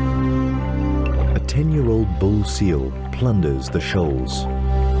 A 10-year-old bull seal plunders the shoals.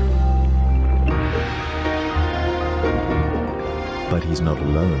 But he's not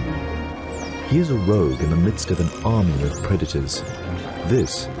alone. He is a rogue in the midst of an army of predators.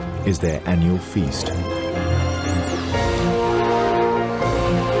 This is their annual feast.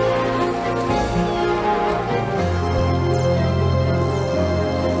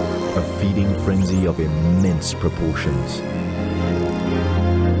 A feeding frenzy of immense proportions.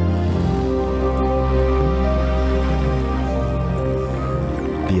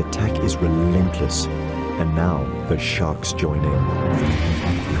 The attack is relentless, and now the sharks join in.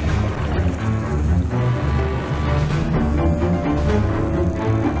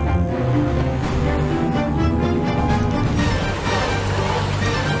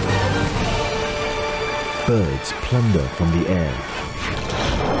 Birds plunder from the air.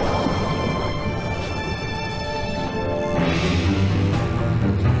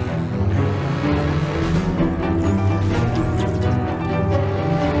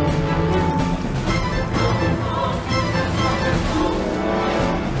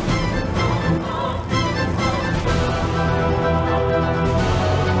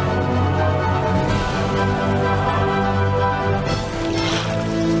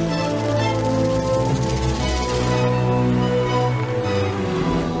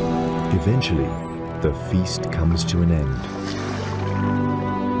 Eventually, the feast comes to an end.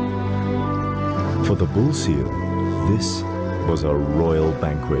 For the bull seal, this was a royal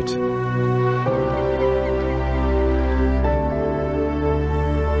banquet.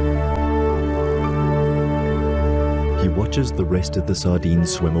 He watches the rest of the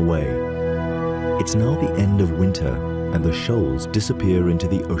sardines swim away. It's now the end of winter, and the shoals disappear into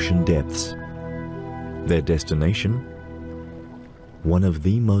the ocean depths. Their destination? One of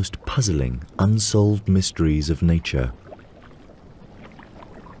the most puzzling, unsolved mysteries of nature.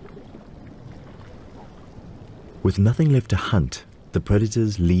 With nothing left to hunt, the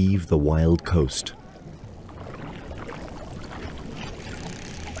predators leave the wild coast.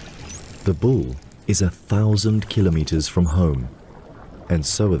 The bull is 1,000 kilometers from home, and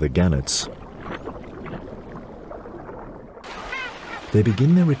so are the gannets. they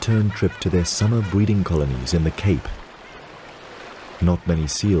begin their return trip to their summer breeding colonies in the Cape. Not many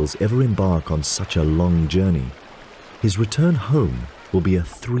seals ever embark on such a long journey. His return home will be a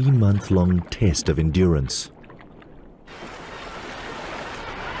 3-month-long test of endurance.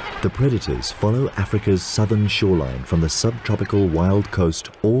 The predators follow Africa's southern shoreline from the subtropical wild coast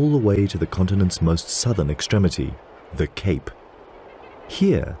all the way to the continent's most southern extremity, the Cape.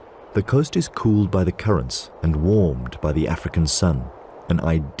 Here, the coast is cooled by the currents and warmed by the African sun, an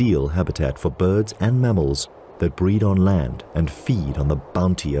ideal habitat for birds and mammals that breed on land and feed on the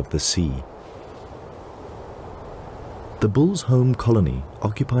bounty of the sea. The bull's home colony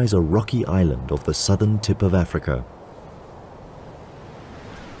occupies a rocky island off the southern tip of Africa.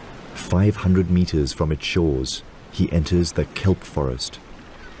 500 meters from its shores, he enters the kelp forest.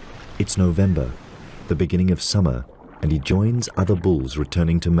 It's November, the beginning of summer, and he joins other bulls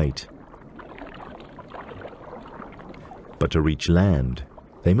returning to mate. But to reach land,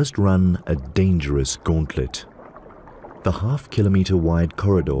 they must run a dangerous gauntlet. The half-kilometer wide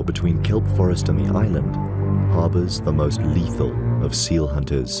corridor between kelp forest and the island harbors the most lethal of seal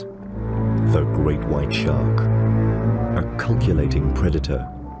hunters, the great white shark, a calculating predator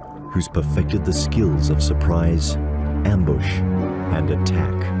who's perfected the skills of surprise, ambush, and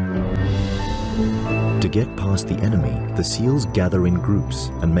attack. To get past the enemy, the seals gather in groups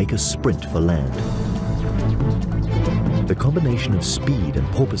and make a sprint for land. The combination of speed and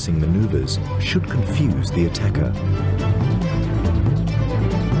porpoising maneuvers should confuse the attacker.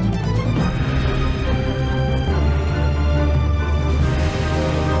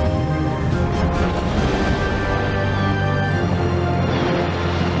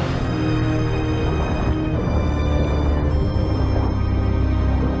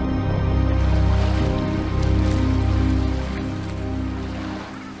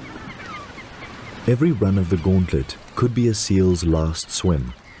 Every run of the gauntlet could be a seal's last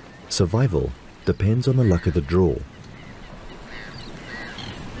swim. Survival depends on the luck of the draw.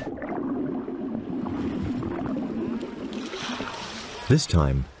 This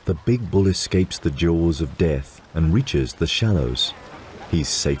time, the big bull escapes the jaws of death and reaches the shallows. He's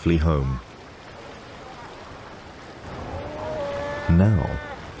safely home. Now,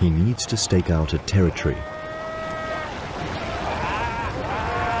 he needs to stake out a territory.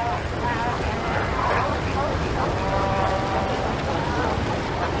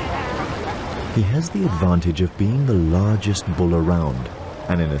 He has the advantage of being the largest bull around,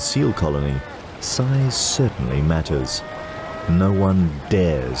 and in a seal colony, size certainly matters. No one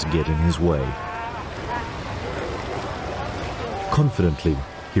dares get in his way. Confidently,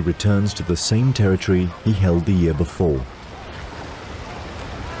 he returns to the same territory he held the year before.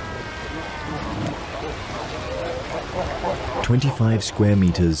 "25 square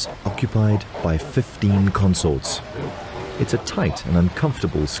meters occupied by 15 consorts. It's a tight and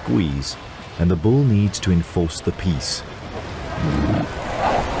uncomfortable squeeze, and the bull needs to enforce the peace.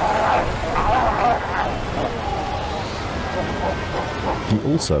 He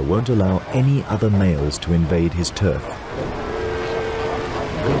also won't allow any other males to invade his turf.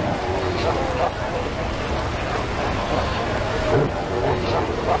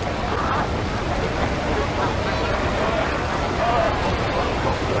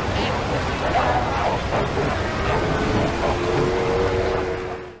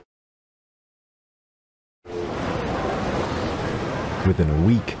 Within a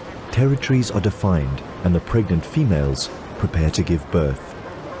week, territories are defined and the pregnant females prepare to give birth.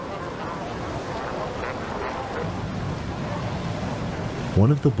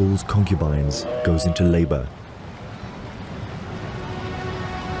 One of the bull's concubines goes into labor.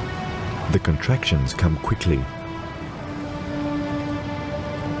 The contractions come quickly.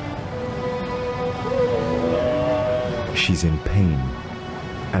 She's in pain,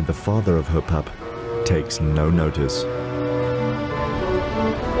 and the father of her pup takes no notice.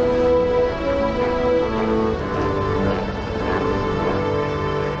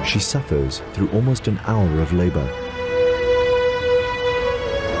 She suffers through almost an hour of labor.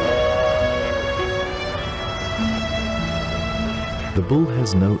 The bull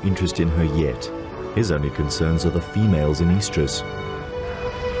has no interest in her yet. His only concerns are the females in estrus.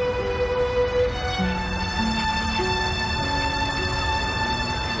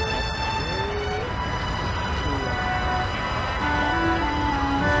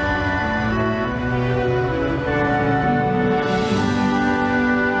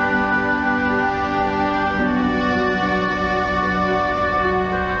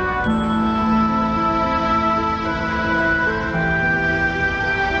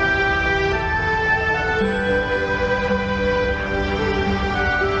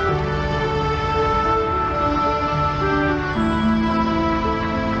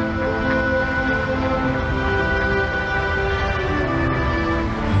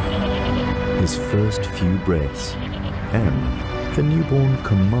 first few breaths, and the newborn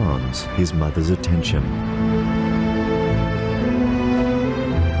commands his mother's attention.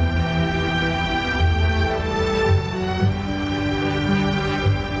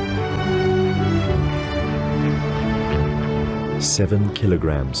 "7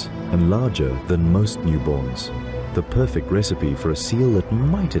 kilograms and larger than most newborns. The perfect recipe for a seal that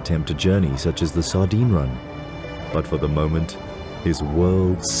might attempt a journey such as the sardine run. But for the moment, his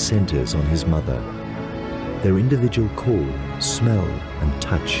world centers on his mother. Their individual call, smell, and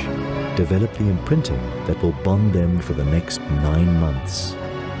touch develop the imprinting that will bond them for the next 9 months.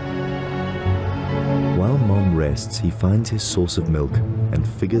 While Mom rests, he finds his source of milk and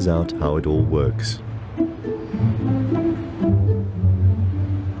figures out how it all works.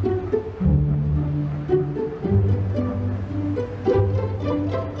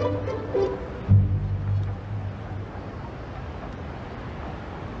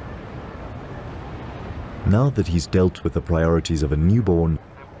 Now that he's dealt with the priorities of a newborn,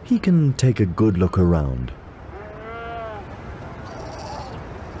 he can take a good look around.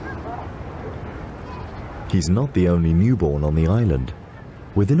 He's not the only newborn on the island.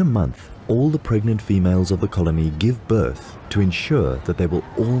 Within a month, all the pregnant females of the colony give birth to ensure that they will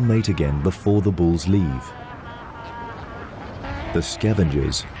all mate again before the bulls leave. The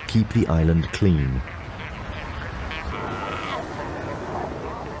scavengers keep the island clean.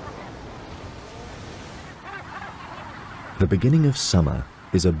 The beginning of summer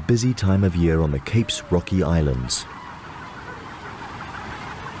is a busy time of year on the Cape's rocky islands.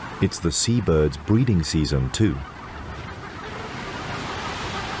 It's the seabirds' breeding season too.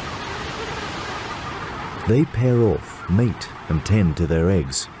 They pair off, mate, and tend to their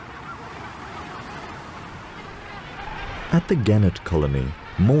eggs. At the gannet colony,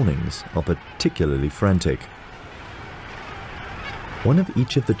 mornings are particularly frantic. One of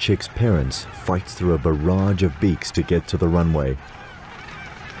each of the chicks' parents fights through a barrage of beaks to get to the runway.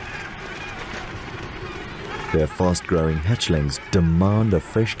 Their fast-growing hatchlings demand a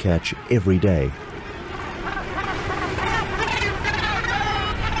fresh catch every day.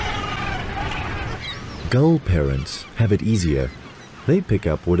 Gull parents have it easier. They pick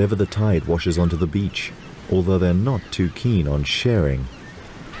up whatever the tide washes onto the beach, although they're not too keen on sharing.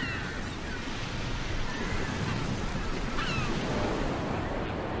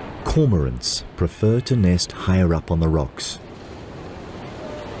 Cormorants prefer to nest higher up on the rocks.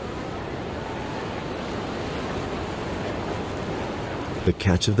 The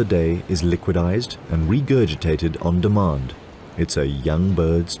catch of the day is liquidized and regurgitated on demand. It's a young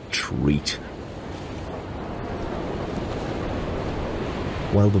bird's treat.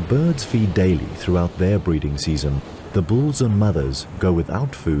 While the birds feed daily throughout their breeding season, the bulls and mothers go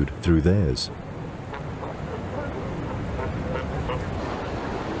without food through theirs.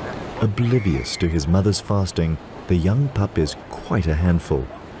 Oblivious to his mother's fasting, the young pup is quite a handful.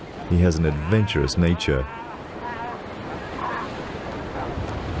 He has an adventurous nature.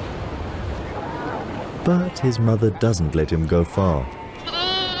 But his mother doesn't let him go far.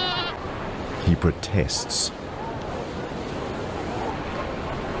 He protests.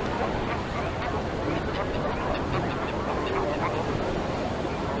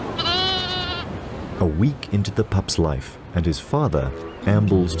 A week into the pup's life, and his father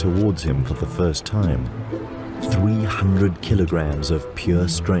ambles towards him for the first time. 300 kilograms of pure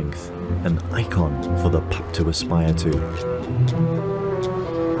strength, an icon for the pup to aspire to.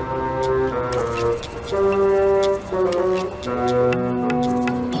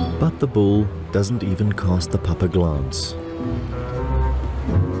 But the bull doesn't even cast the pup a glance.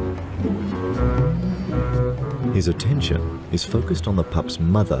 His attention is focused on the pup's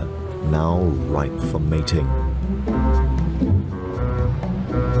mother, now ripe for mating.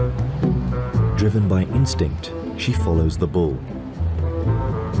 Driven by instinct, she follows the bull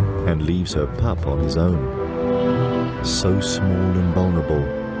and leaves her pup on his own. So small and vulnerable,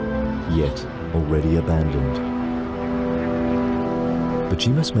 yet already abandoned. But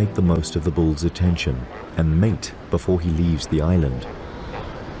she must make the most of the bull's attention and mate before he leaves the island.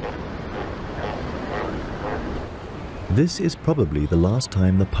 This is probably the last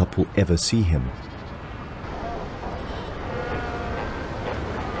time the pup will ever see him.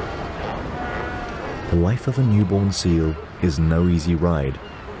 The life of a newborn seal is no easy ride.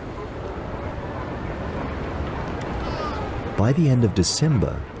 By the end of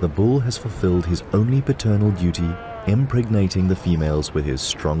December, the bull has fulfilled his only paternal duty, impregnating the females with his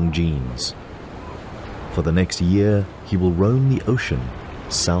strong genes. For the next year, he will roam the ocean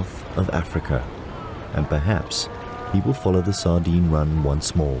south of Africa, and perhaps he will follow the sardine run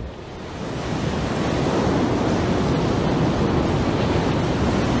once more.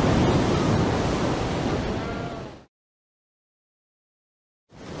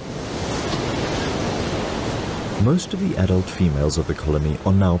 Most of the adult females of the colony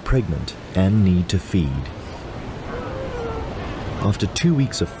are now pregnant and need to feed. After 2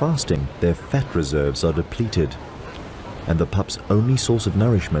 weeks of fasting, their fat reserves are depleted, and the pup's only source of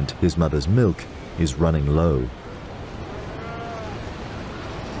nourishment, his mother's milk, is running low.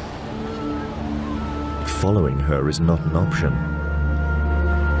 Following her is not an option,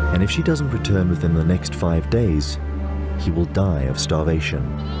 and if she doesn't return within the next 5 days, he will die of starvation.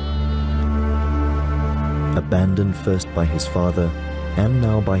 Abandoned first by his father and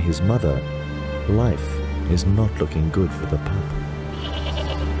now by his mother, life is not looking good for the pup.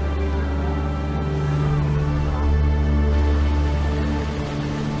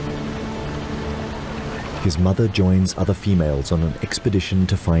 His mother joins other females on an expedition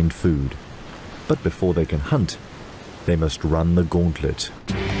to find food, but before they can hunt, they must run the gauntlet.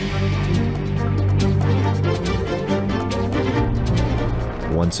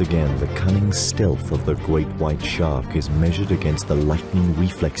 Once again, the cunning stealth of the great white shark is measured against the lightning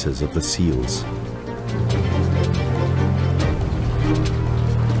reflexes of the seals.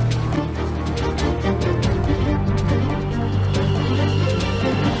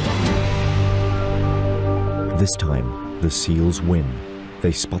 This time, the seals win.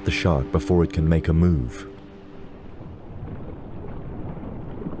 They spot the shark before it can make a move.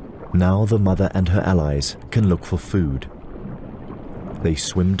 Now the mother and her allies can look for food. They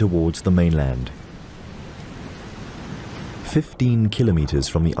swim towards the mainland. 15 kilometers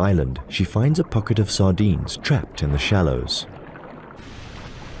from the island, she finds a pocket of sardines trapped in the shallows.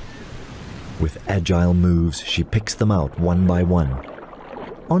 With agile moves, she picks them out one by one.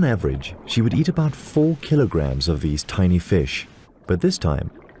 On average, she would eat about 4 kilograms of these tiny fish, but this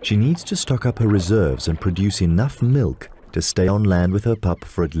time, she needs to stock up her reserves and produce enough milk to stay on land with her pup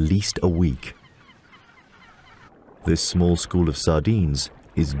for at least a week. This small school of sardines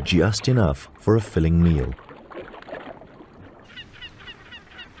is just enough for a filling meal.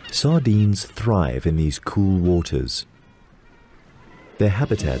 Sardines thrive in these cool waters. Their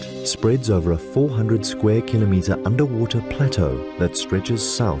habitat spreads over a 400 square kilometer underwater plateau that stretches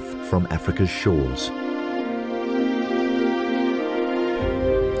south from Africa's shores.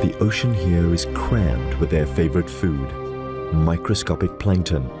 The ocean here is crammed with their favorite food, microscopic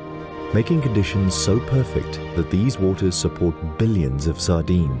plankton, making conditions so perfect that these waters support billions of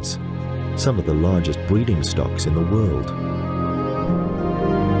sardines, some of the largest breeding stocks in the world.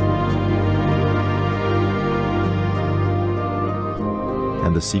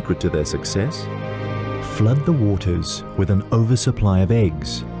 And the secret to their success? Flood the waters with an oversupply of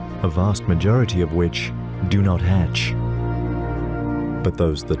eggs, a vast majority of which do not hatch. But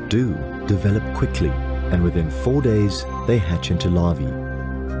those that do develop quickly, and within 4 days they hatch into larvae.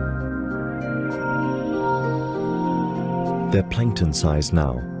 They're plankton size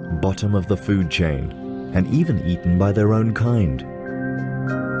now, bottom of the food chain, and even eaten by their own kind.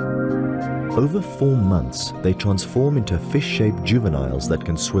 Over 4 months, they transform into fish-shaped juveniles that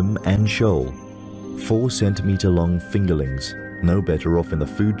can swim and shoal. 4-centimeter long fingerlings, no better off in the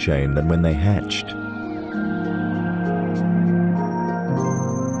food chain than when they hatched.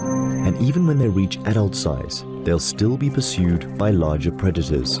 And even when they reach adult size, they'll still be pursued by larger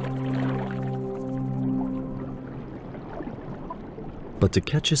predators. But to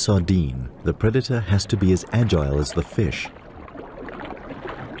catch a sardine, the predator has to be as agile as the fish.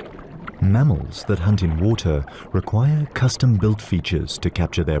 Mammals that hunt in water require custom-built features to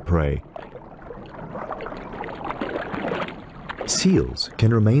capture their prey. Seals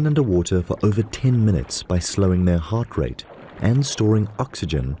can remain underwater for over 10 minutes by slowing their heart rate and storing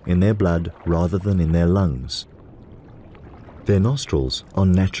oxygen in their blood rather than in their lungs. Their nostrils are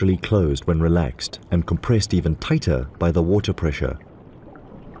naturally closed when relaxed and compressed even tighter by the water pressure.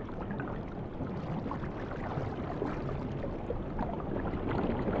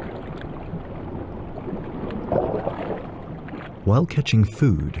 While catching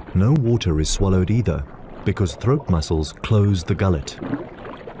food, no water is swallowed either, because throat muscles close the gullet.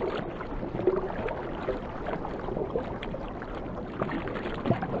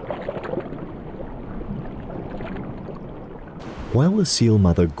 While the seal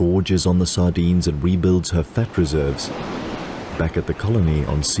mother gorges on the sardines and rebuilds her fat reserves, back at the colony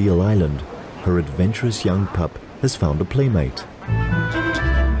on Seal Island, her adventurous young pup has found a playmate.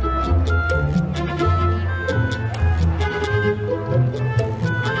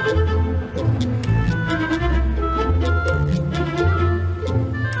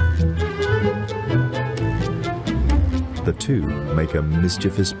 The two make a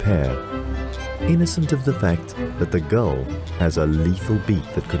mischievous pair, innocent of the fact that the gull has a lethal beak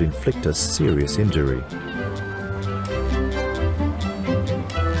that could inflict a serious injury.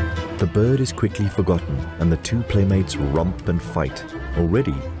 The bird is quickly forgotten, and the two playmates romp and fight,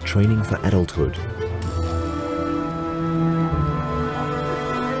 already training for adulthood.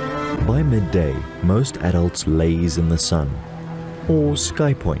 By midday, most adults laze in the sun, or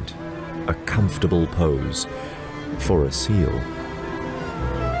sky point, a comfortable pose for a seal.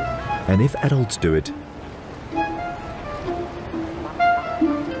 And if adults do it,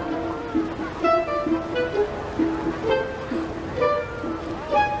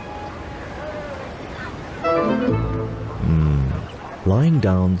 lying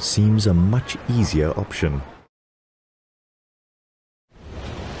down seems a much easier option.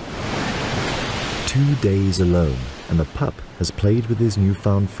 2 days alone, and the pup has played with his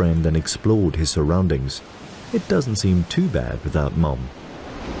newfound friend and explored his surroundings. It doesn't seem too bad without Mom.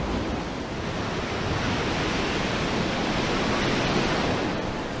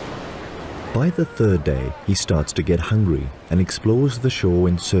 By the third day, he starts to get hungry and explores the shore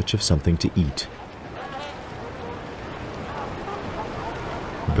in search of something to eat.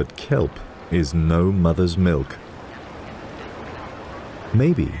 But kelp is no mother's milk.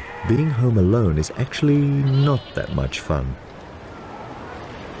 Maybe being home alone is actually not that much fun.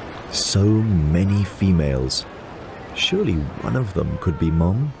 So many females. Surely one of them could be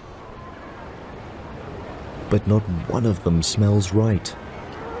Mom. But not one of them smells right.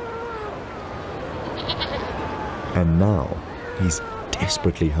 And now he's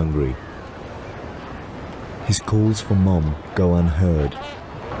desperately hungry. His calls for Mom go unheard.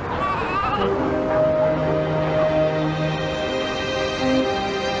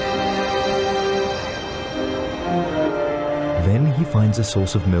 Then he finds a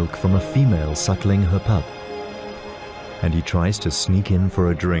source of milk from a female suckling her pup, and he tries to sneak in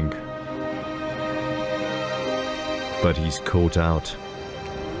for a drink. But he's caught out.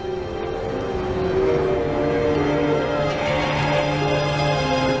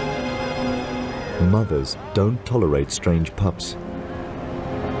 Mothers don't tolerate strange pups.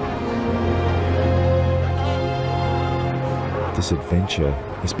 This adventure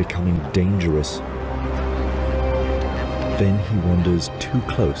is becoming dangerous. Then he wanders too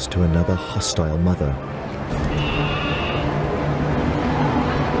close to another hostile mother.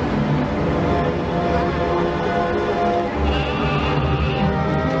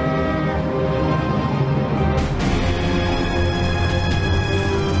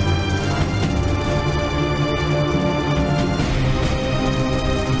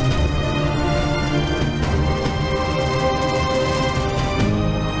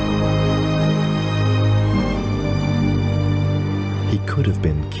 Could have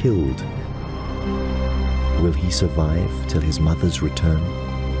been killed. Will he survive till his mother's return?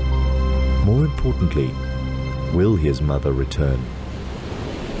 More importantly, will his mother return?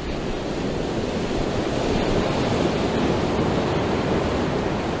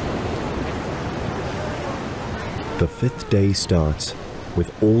 The 5th day starts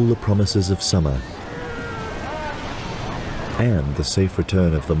with all the promises of summer and the safe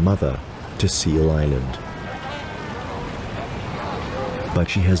return of the mother to Seal Island. But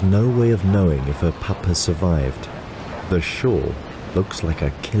she has no way of knowing if her pup has survived. The shore looks like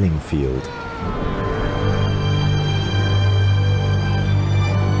a killing field.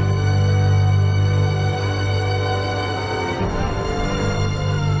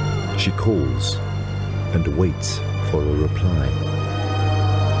 She calls and waits for a reply.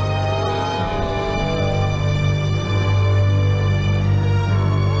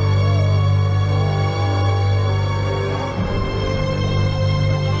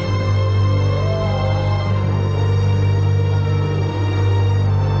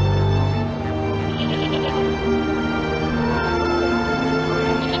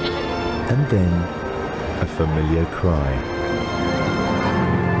 And then, a familiar cry.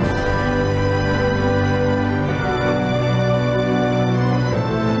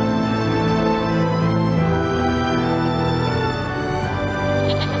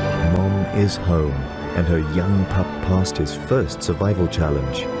 Mom is home, and her young pup passed his first survival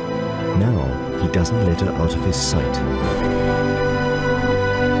challenge. Now, he doesn't let her out of his sight.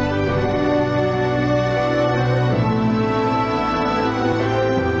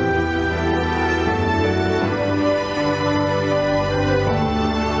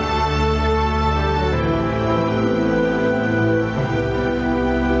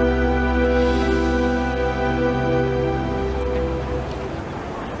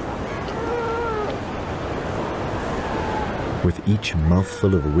 With each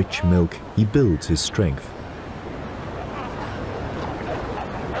mouthful of rich milk, he builds his strength.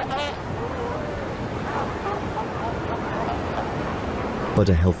 But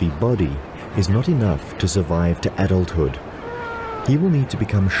a healthy body is not enough to survive to adulthood. He will need to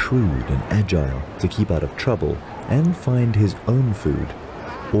become shrewd and agile to keep out of trouble and find his own food,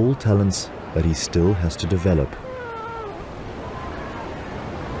 all talents that he still has to develop.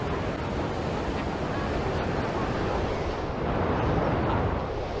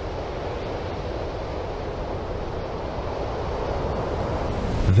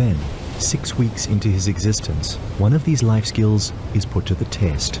 Then, 6 weeks into his existence, one of these life skills is put to the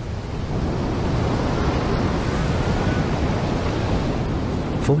test.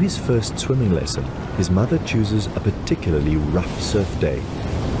 For his first swimming lesson, his mother chooses a particularly rough surf day.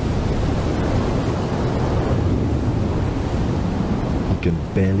 He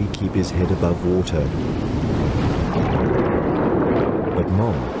can barely keep his head above water, but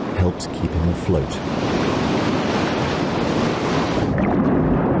Mom helps keep him afloat.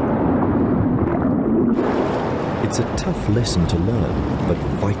 It's a tough lesson to learn, but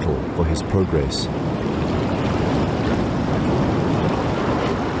vital for his progress.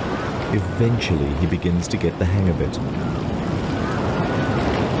 Eventually, he begins to get the hang of it.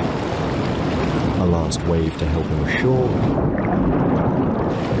 A last wave to help him ashore,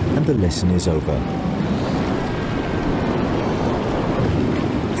 and the lesson is over.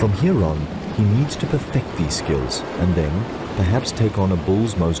 From here on, he needs to perfect these skills, and then perhaps take on a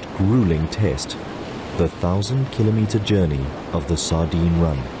bull's most grueling test, the 1,000-kilometer journey of the Sardine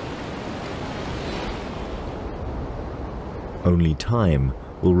Run. Only time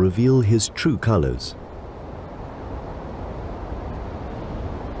will reveal his true colors.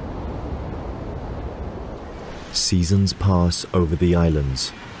 Seasons pass over the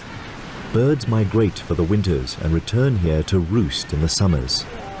islands. Birds migrate for the winters and return here to roost in the summers.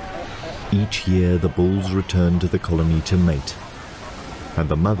 Each year the bulls return to the colony to mate, and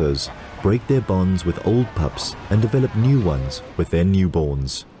the mothers break their bonds with old pups and develop new ones with their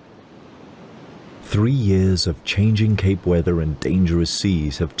newborns. 3 years of changing Cape weather and dangerous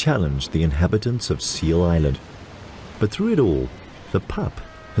seas have challenged the inhabitants of Seal Island. But through it all, the pup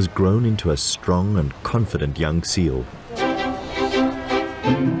has grown into a strong and confident young seal.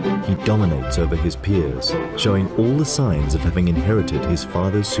 He dominates over his peers, showing all the signs of having inherited his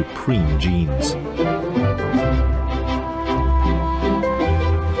father's supreme genes.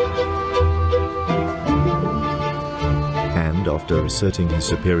 And after asserting his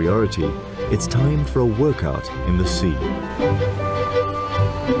superiority, it's time for a workout in the sea.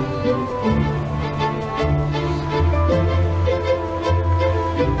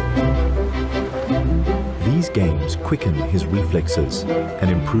 These games quicken his reflexes and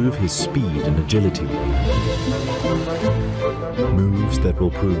improve his speed and agility. Moves that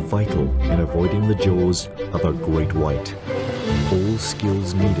will prove vital in avoiding the jaws of a great white. All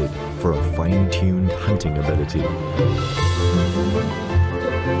skills needed for a fine-tuned hunting ability.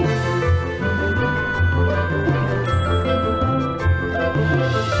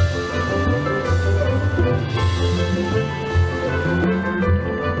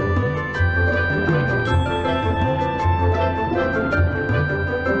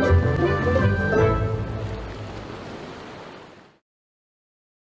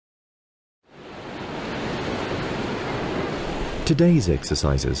 Today's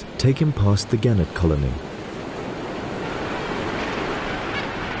exercises take him past the gannet colony.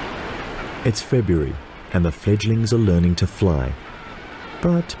 It's February, and the fledglings are learning to fly.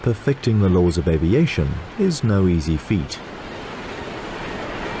 But perfecting the laws of aviation is no easy feat.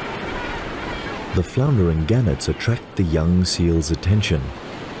 The floundering gannets attract the young seal's attention.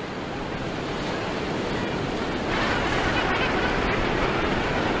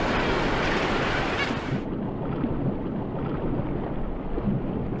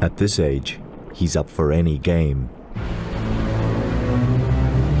 At this age, he's up for any game.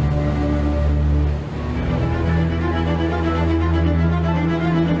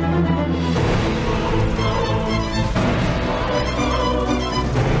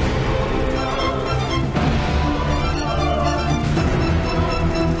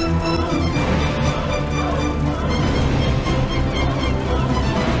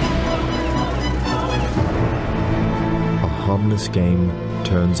 A harmless game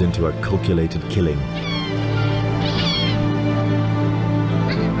turns into a calculated killing.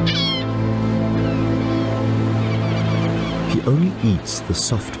 He only eats the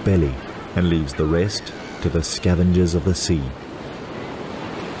soft belly and leaves the rest to the scavengers of the sea.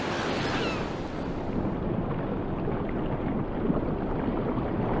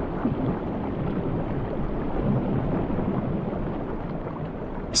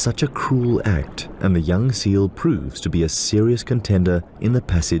 Such a cruel act, and the young seal proves to be a serious contender in the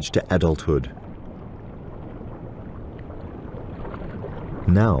passage to adulthood.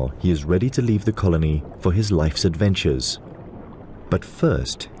 Now he is ready to leave the colony for his life's adventures. But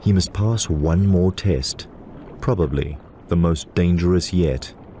first, he must pass one more test, probably the most dangerous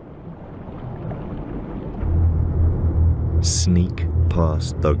yet. Sneak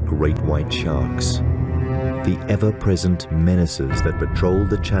past the great white sharks, the ever-present menaces that patrol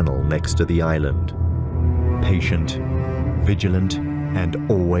the channel next to the island. Patient, vigilant, and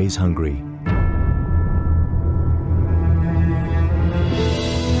always hungry.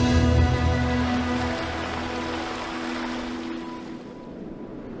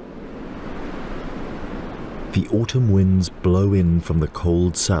 The autumn winds blow in from the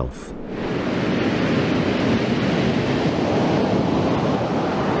cold south.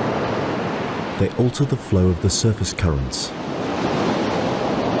 They alter the flow of the surface currents.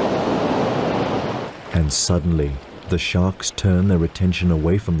 And suddenly, the sharks turn their attention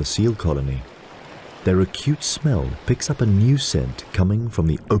away from the seal colony. Their acute smell picks up a new scent coming from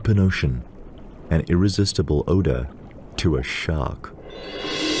the open ocean, an irresistible odor to a shark.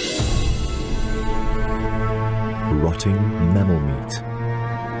 Rotting mammal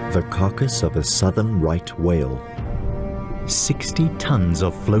meat, the carcass of a southern right whale. 60 tons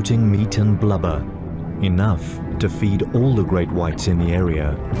of floating meat and blubber, enough to feed all the great whites in the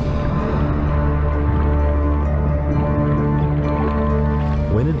area.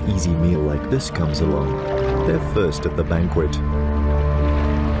 When an easy meal like this comes along, they're first at the banquet.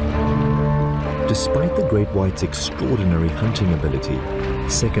 Despite the great white's extraordinary hunting ability,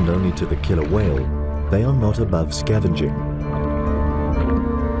 second only to the killer whale, they are not above scavenging.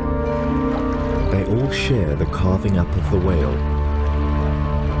 They all share the carving up of the whale.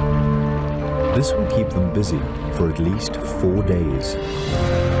 This will keep them busy for at least 4 days.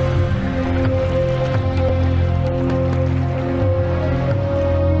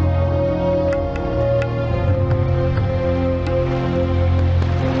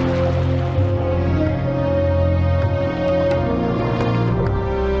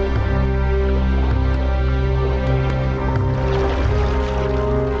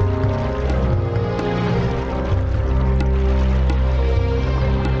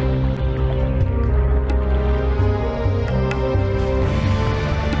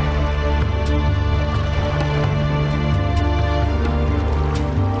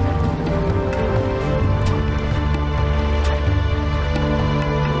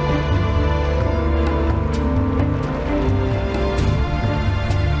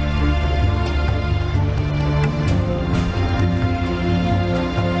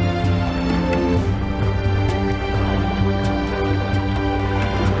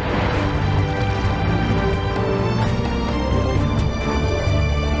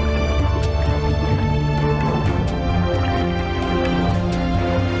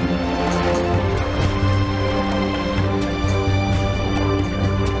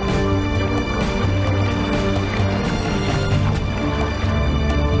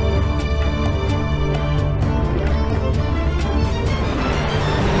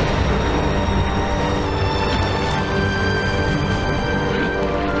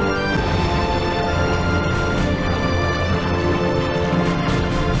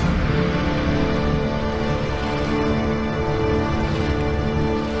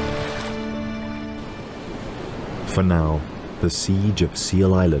 For now, the siege of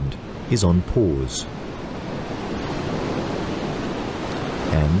Seal Island is on pause.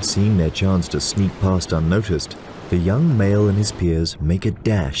 And seeing their chance to sneak past unnoticed, the young male and his peers make a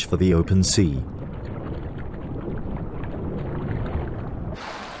dash for the open sea.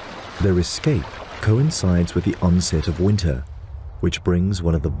 Their escape coincides with the onset of winter, which brings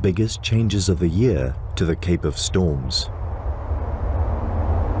one of the biggest changes of the year to the Cape of Storms.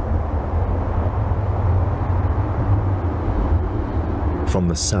 From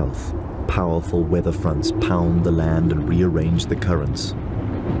the south, powerful weather fronts pound the land and rearrange the currents.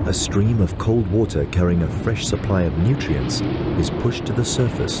 A stream of cold water carrying a fresh supply of nutrients is pushed to the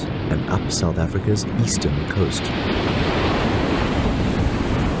surface and up South Africa's eastern coast.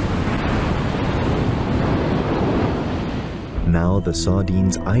 Now the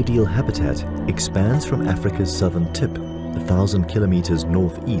sardine's ideal habitat expands from Africa's southern tip, 1,000 kilometers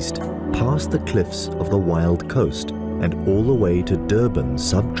northeast, past the cliffs of the wild coast, and all the way to Durban's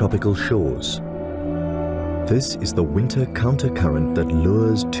subtropical shores. This is the winter countercurrent that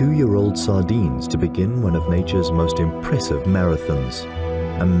lures 2-year-old sardines to begin one of nature's most impressive marathons,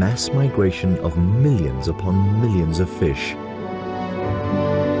 a mass migration of millions upon millions of fish.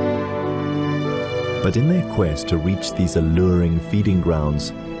 But in their quest to reach these alluring feeding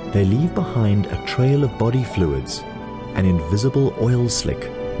grounds, they leave behind a trail of body fluids, an invisible oil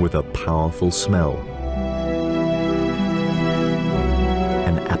slick with a powerful smell.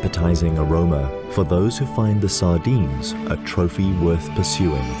 An appetizing aroma for those who find the sardines a trophy worth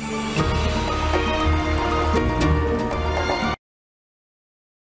pursuing.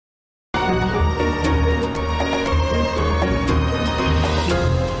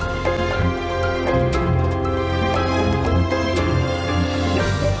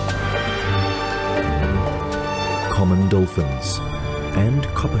 Common dolphins and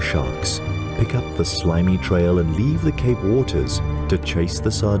copper sharks pick up the slimy trail and leave the Cape waters to chase the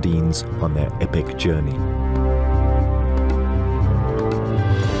sardines on their epic journey.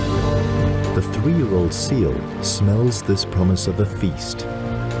 The 3-year-old seal smells this promise of a feast.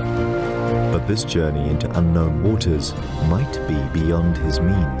 But this journey into unknown waters might be beyond his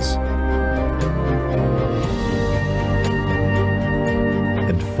means.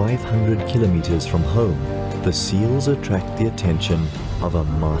 And 500 kilometers from home, the seals attract the attention of a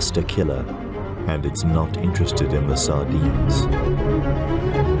master killer, and it's not interested in the sardines.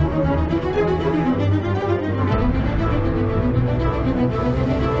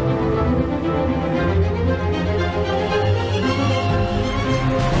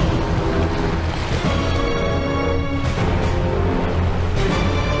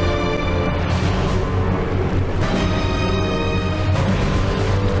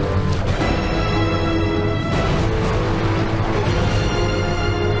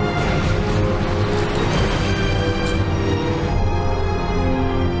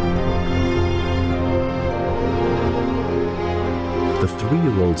 The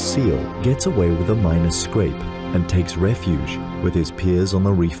 3-year-old seal gets away with a minor scrape and takes refuge with his peers on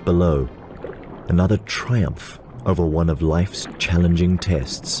the reef below. Another triumph over one of life's challenging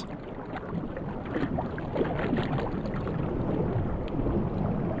tests.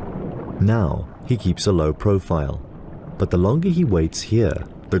 Now he keeps a low profile, but the longer he waits here,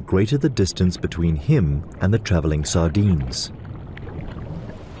 the greater the distance between him and the traveling sardines.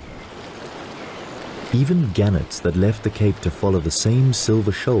 Even gannets that left the Cape to follow the same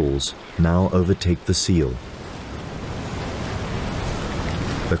silver shoals now overtake the seal.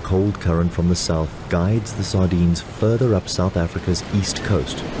 The cold current from the south guides the sardines further up South Africa's east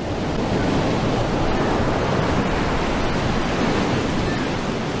coast.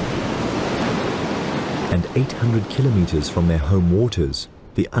 And 800 kilometers from their home waters,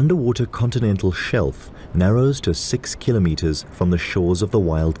 the underwater continental shelf narrows to 6 kilometers from the shores of the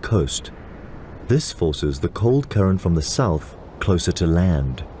wild coast. This forces the cold current from the south closer to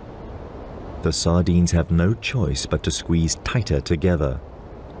land. The sardines have no choice but to squeeze tighter together.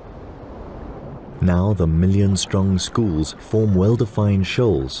 Now the million-strong schools form well-defined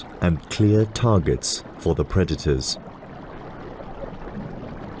shoals and clear targets for the predators.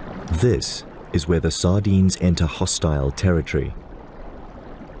 This is where the sardines enter hostile territory.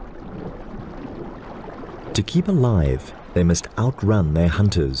 To keep alive, they must outrun their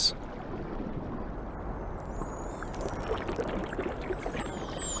hunters.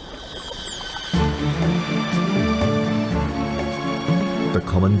 The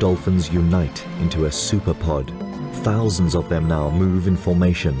common dolphins unite into a superpod. Thousands of them now move in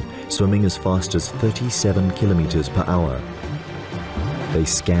formation, swimming as fast as 37 kilometers per hour. They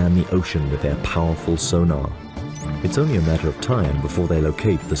scan the ocean with their powerful sonar. It's only a matter of time before they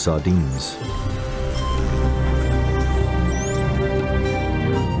locate the sardines.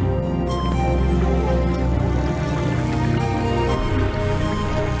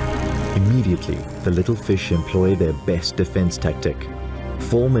 Immediately, the little fish employ their best defense tactic.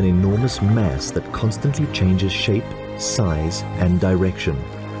 Form an enormous mass that constantly changes shape, size, and direction,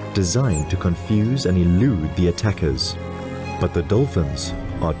 designed to confuse and elude the attackers. But the dolphins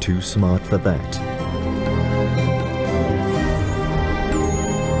are too smart for that.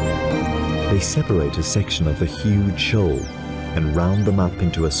 They separate a section of the huge shoal and round them up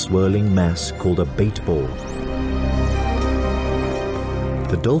into a swirling mass called a bait ball.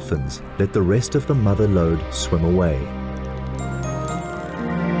 The dolphins let the rest of the mother load swim away.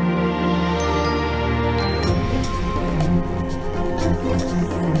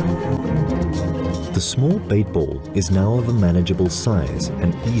 The small bait ball is now of a manageable size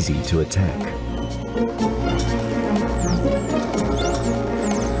and easy to attack.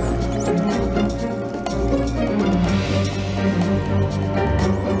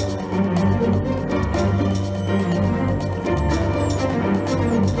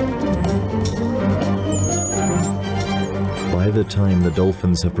 By the time the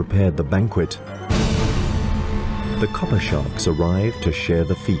dolphins have prepared the banquet, the copper sharks arrive to share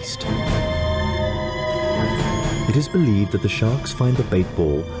the feast. It is believed that the sharks find the bait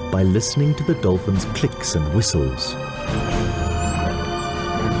ball by listening to the dolphins' clicks and whistles.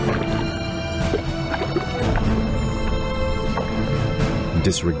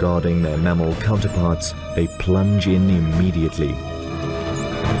 Disregarding their mammal counterparts, they plunge in immediately.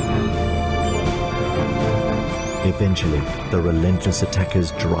 Eventually, the relentless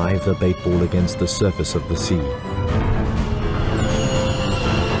attackers drive the bait ball against the surface of the sea.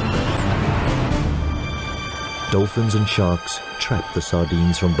 Dolphins and sharks trap the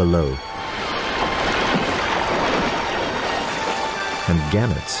sardines from below. And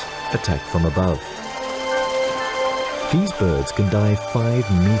gannets attack from above. These birds can dive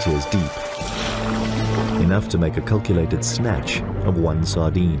 5 meters deep, enough to make a calculated snatch of one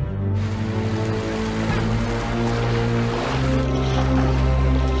sardine.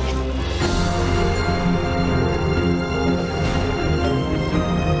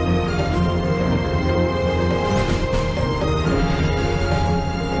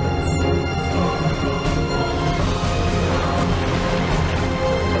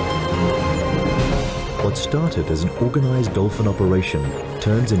 What started as an organized dolphin operation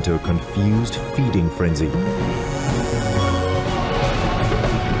turns into a confused feeding frenzy.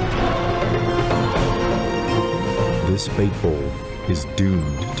 This bait ball is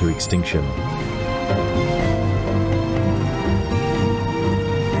doomed to extinction.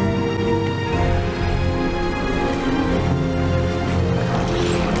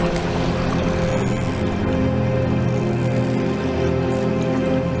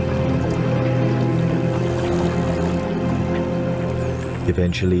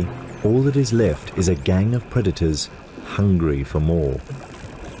 Eventually, all that is left is a gang of predators hungry for more.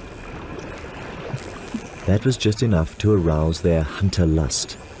 That was just enough to arouse their hunter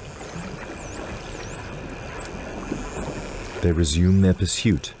lust. They resume their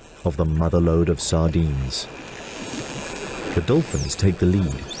pursuit of the motherlode of sardines. The dolphins take the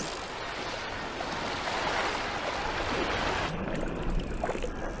lead.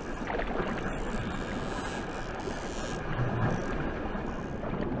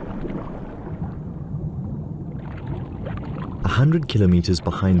 A 100 kilometers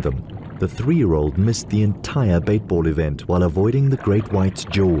behind them, the 3-year-old missed the entire baitball event while avoiding the great white's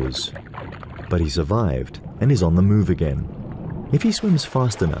jaws. But he survived and is on the move again. If he swims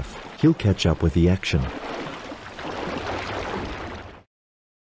fast enough, he'll catch up with the action.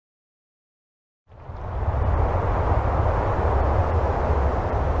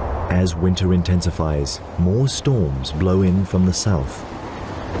 As winter intensifies, more storms blow in from the south.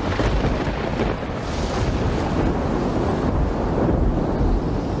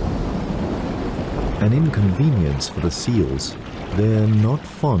 An inconvenience for the seals. They're not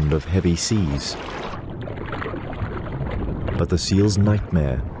fond of heavy seas. But the seal's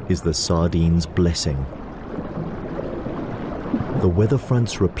nightmare is the sardine's blessing. The weather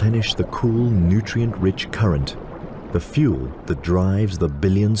fronts replenish the cool, nutrient-rich current, the fuel that drives the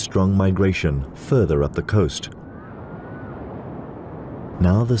billion-strong migration further up the coast.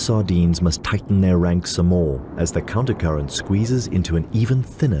 Now the sardines must tighten their ranks some more as the countercurrent squeezes into an even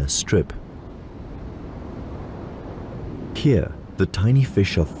thinner strip. Here, the tiny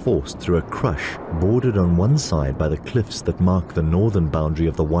fish are forced through a crush bordered on one side by the cliffs that mark the northern boundary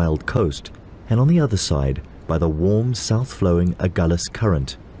of the wild coast, and on the other side by the warm south-flowing Agulhas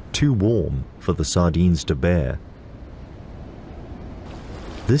current, too warm for the sardines to bear.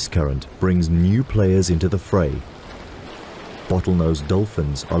 This current brings new players into the fray. Bottlenose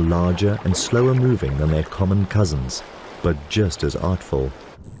dolphins are larger and slower moving than their common cousins, but just as artful.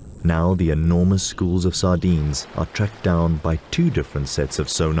 Now the enormous schools of sardines are tracked down by 2 different sets of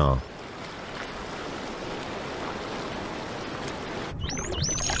sonar.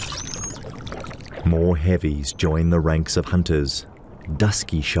 More heavies join the ranks of hunters,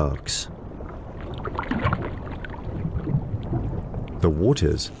 dusky sharks. The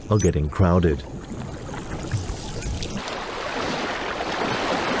waters are getting crowded.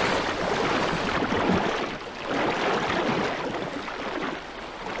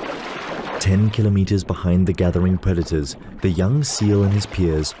 "10 kilometers behind the gathering predators, the young seal and his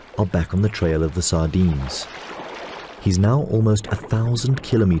peers are back on the trail of the sardines. He's now almost 1,000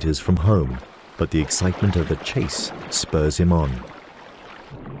 kilometers from home, but the excitement of the chase spurs him on.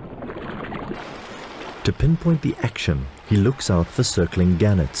 To pinpoint the action, he looks out for circling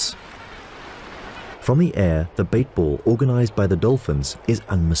gannets. From the air, the bait ball organized by the dolphins is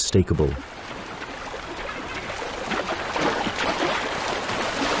unmistakable.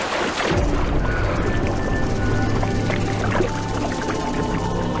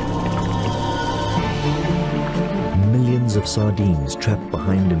 Of sardines trapped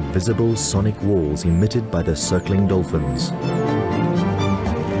behind invisible sonic walls emitted by the circling dolphins.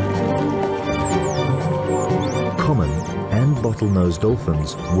 Common and bottlenose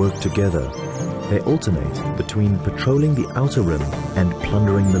dolphins work together, They alternate between patrolling the outer rim and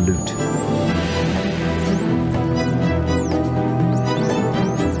plundering the loot.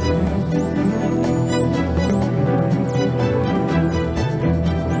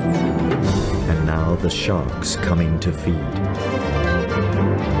 And now the sharks come in to feed.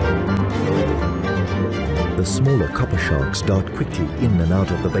 The smaller copper sharks dart quickly in and out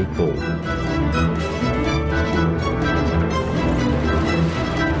of the bait ball.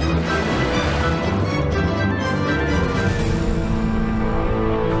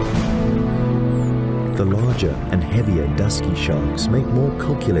 The larger and heavier dusky sharks make more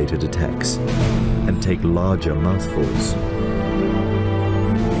calculated attacks and take larger mouthfuls.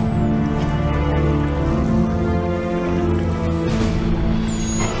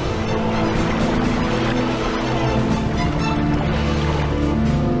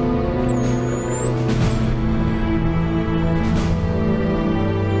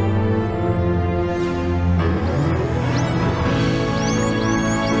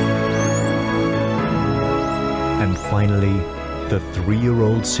 Finally, the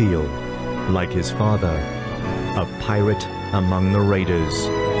 3-year-old seal, like his father, a pirate among the raiders.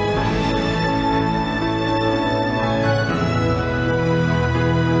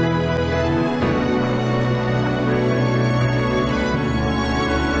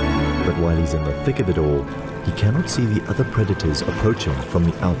 But while he's in the thick of it all, he cannot see the other predators approaching from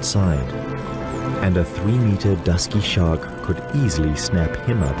the outside. And a 3-meter dusky shark could easily snap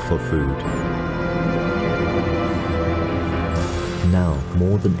him up for food. Now,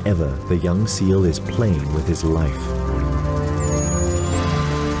 more than ever, the young seal is playing with his life.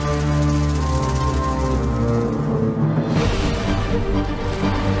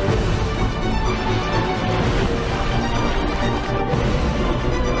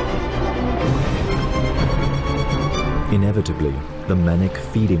 Inevitably, the manic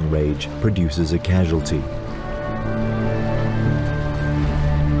feeding rage produces a casualty.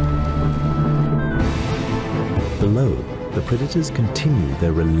 Below, the predators continue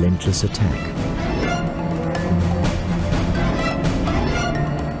their relentless attack.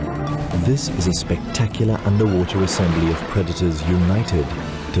 This is a spectacular underwater assembly of predators united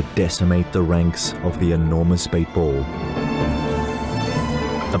to decimate the ranks of the enormous bait ball.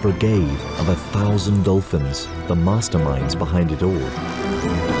 A brigade of 1,000 dolphins, the masterminds behind it all.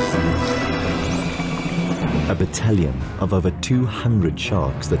 A battalion of over 200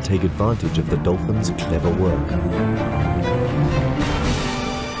 sharks that take advantage of the dolphins' clever work.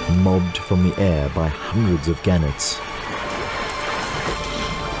 Mobbed from the air by hundreds of gannets.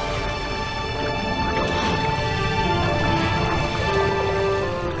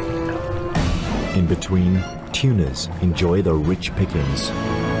 In between, tunas enjoy the rich pickings.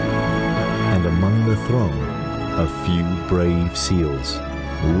 And among the throng, a few brave seals,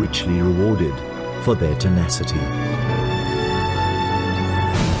 richly rewarded for their tenacity.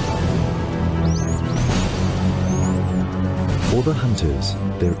 For the hunters,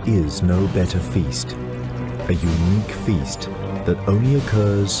 there is no better feast, a unique feast that only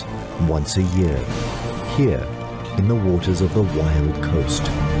occurs once a year, here in the waters of the wild coast.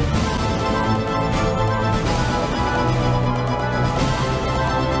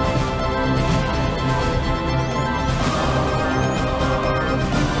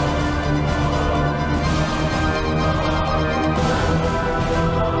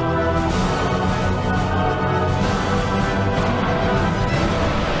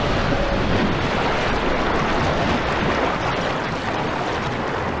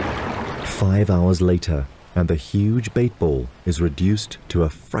 Hours later, and the huge bait ball is reduced to a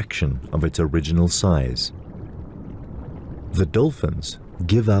fraction of its original size. The dolphins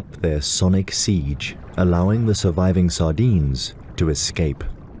give up their sonic siege, allowing the surviving sardines to escape.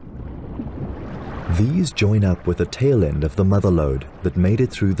 These join up with the tail end of the mother load that made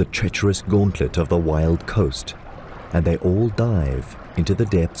it through the treacherous gauntlet of the wild coast, and they all dive into the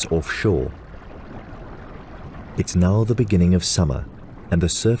depths offshore. It's now the beginning of summer, and the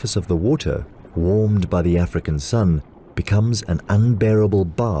surface of the water, warmed by the African sun, becomes an unbearable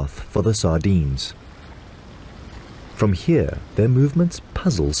bath for the sardines. From here, their movements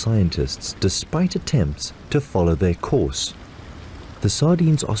puzzle scientists despite attempts to follow their course. The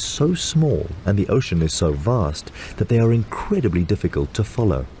sardines are so small and the ocean is so vast that they are incredibly difficult to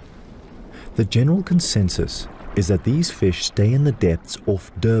follow. The general consensus is that these fish stay in the depths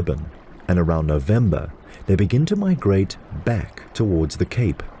off Durban, and around November, they begin to migrate back towards the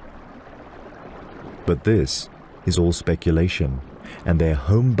Cape. But this is all speculation, and their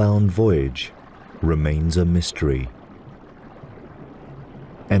homebound voyage remains a mystery.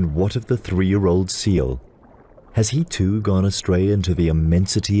 And what of the 3-year-old seal? Has he too gone astray into the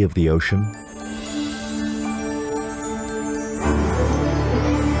immensity of the ocean?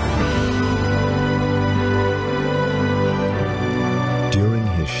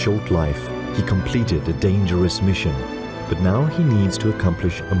 short life, he completed a dangerous mission, but now he needs to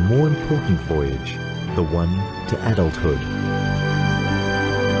accomplish a more important voyage, the one to adulthood.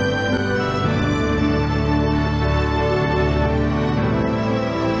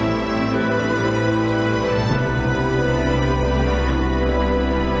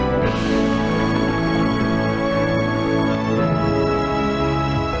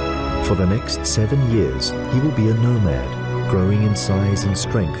 For the next 7 years, he will be a nomad, growing in size and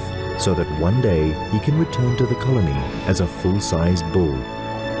strength, so that one day he can return to the colony as a full-sized bull.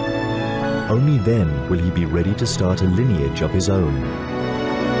 Only then will he be ready to start a lineage of his own.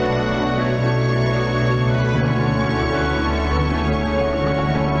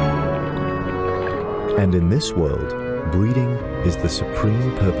 And in this world, breeding is the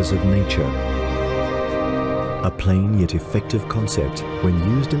supreme purpose of nature. A plain yet effective concept when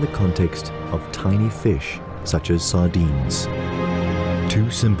used in the context of tiny fish such as sardines. Too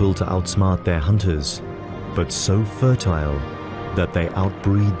simple to outsmart their hunters, but so fertile that they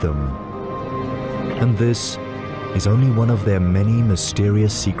outbreed them. And this is only one of their many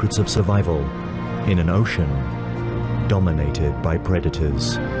mysterious secrets of survival in an ocean dominated by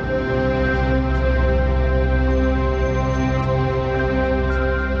predators.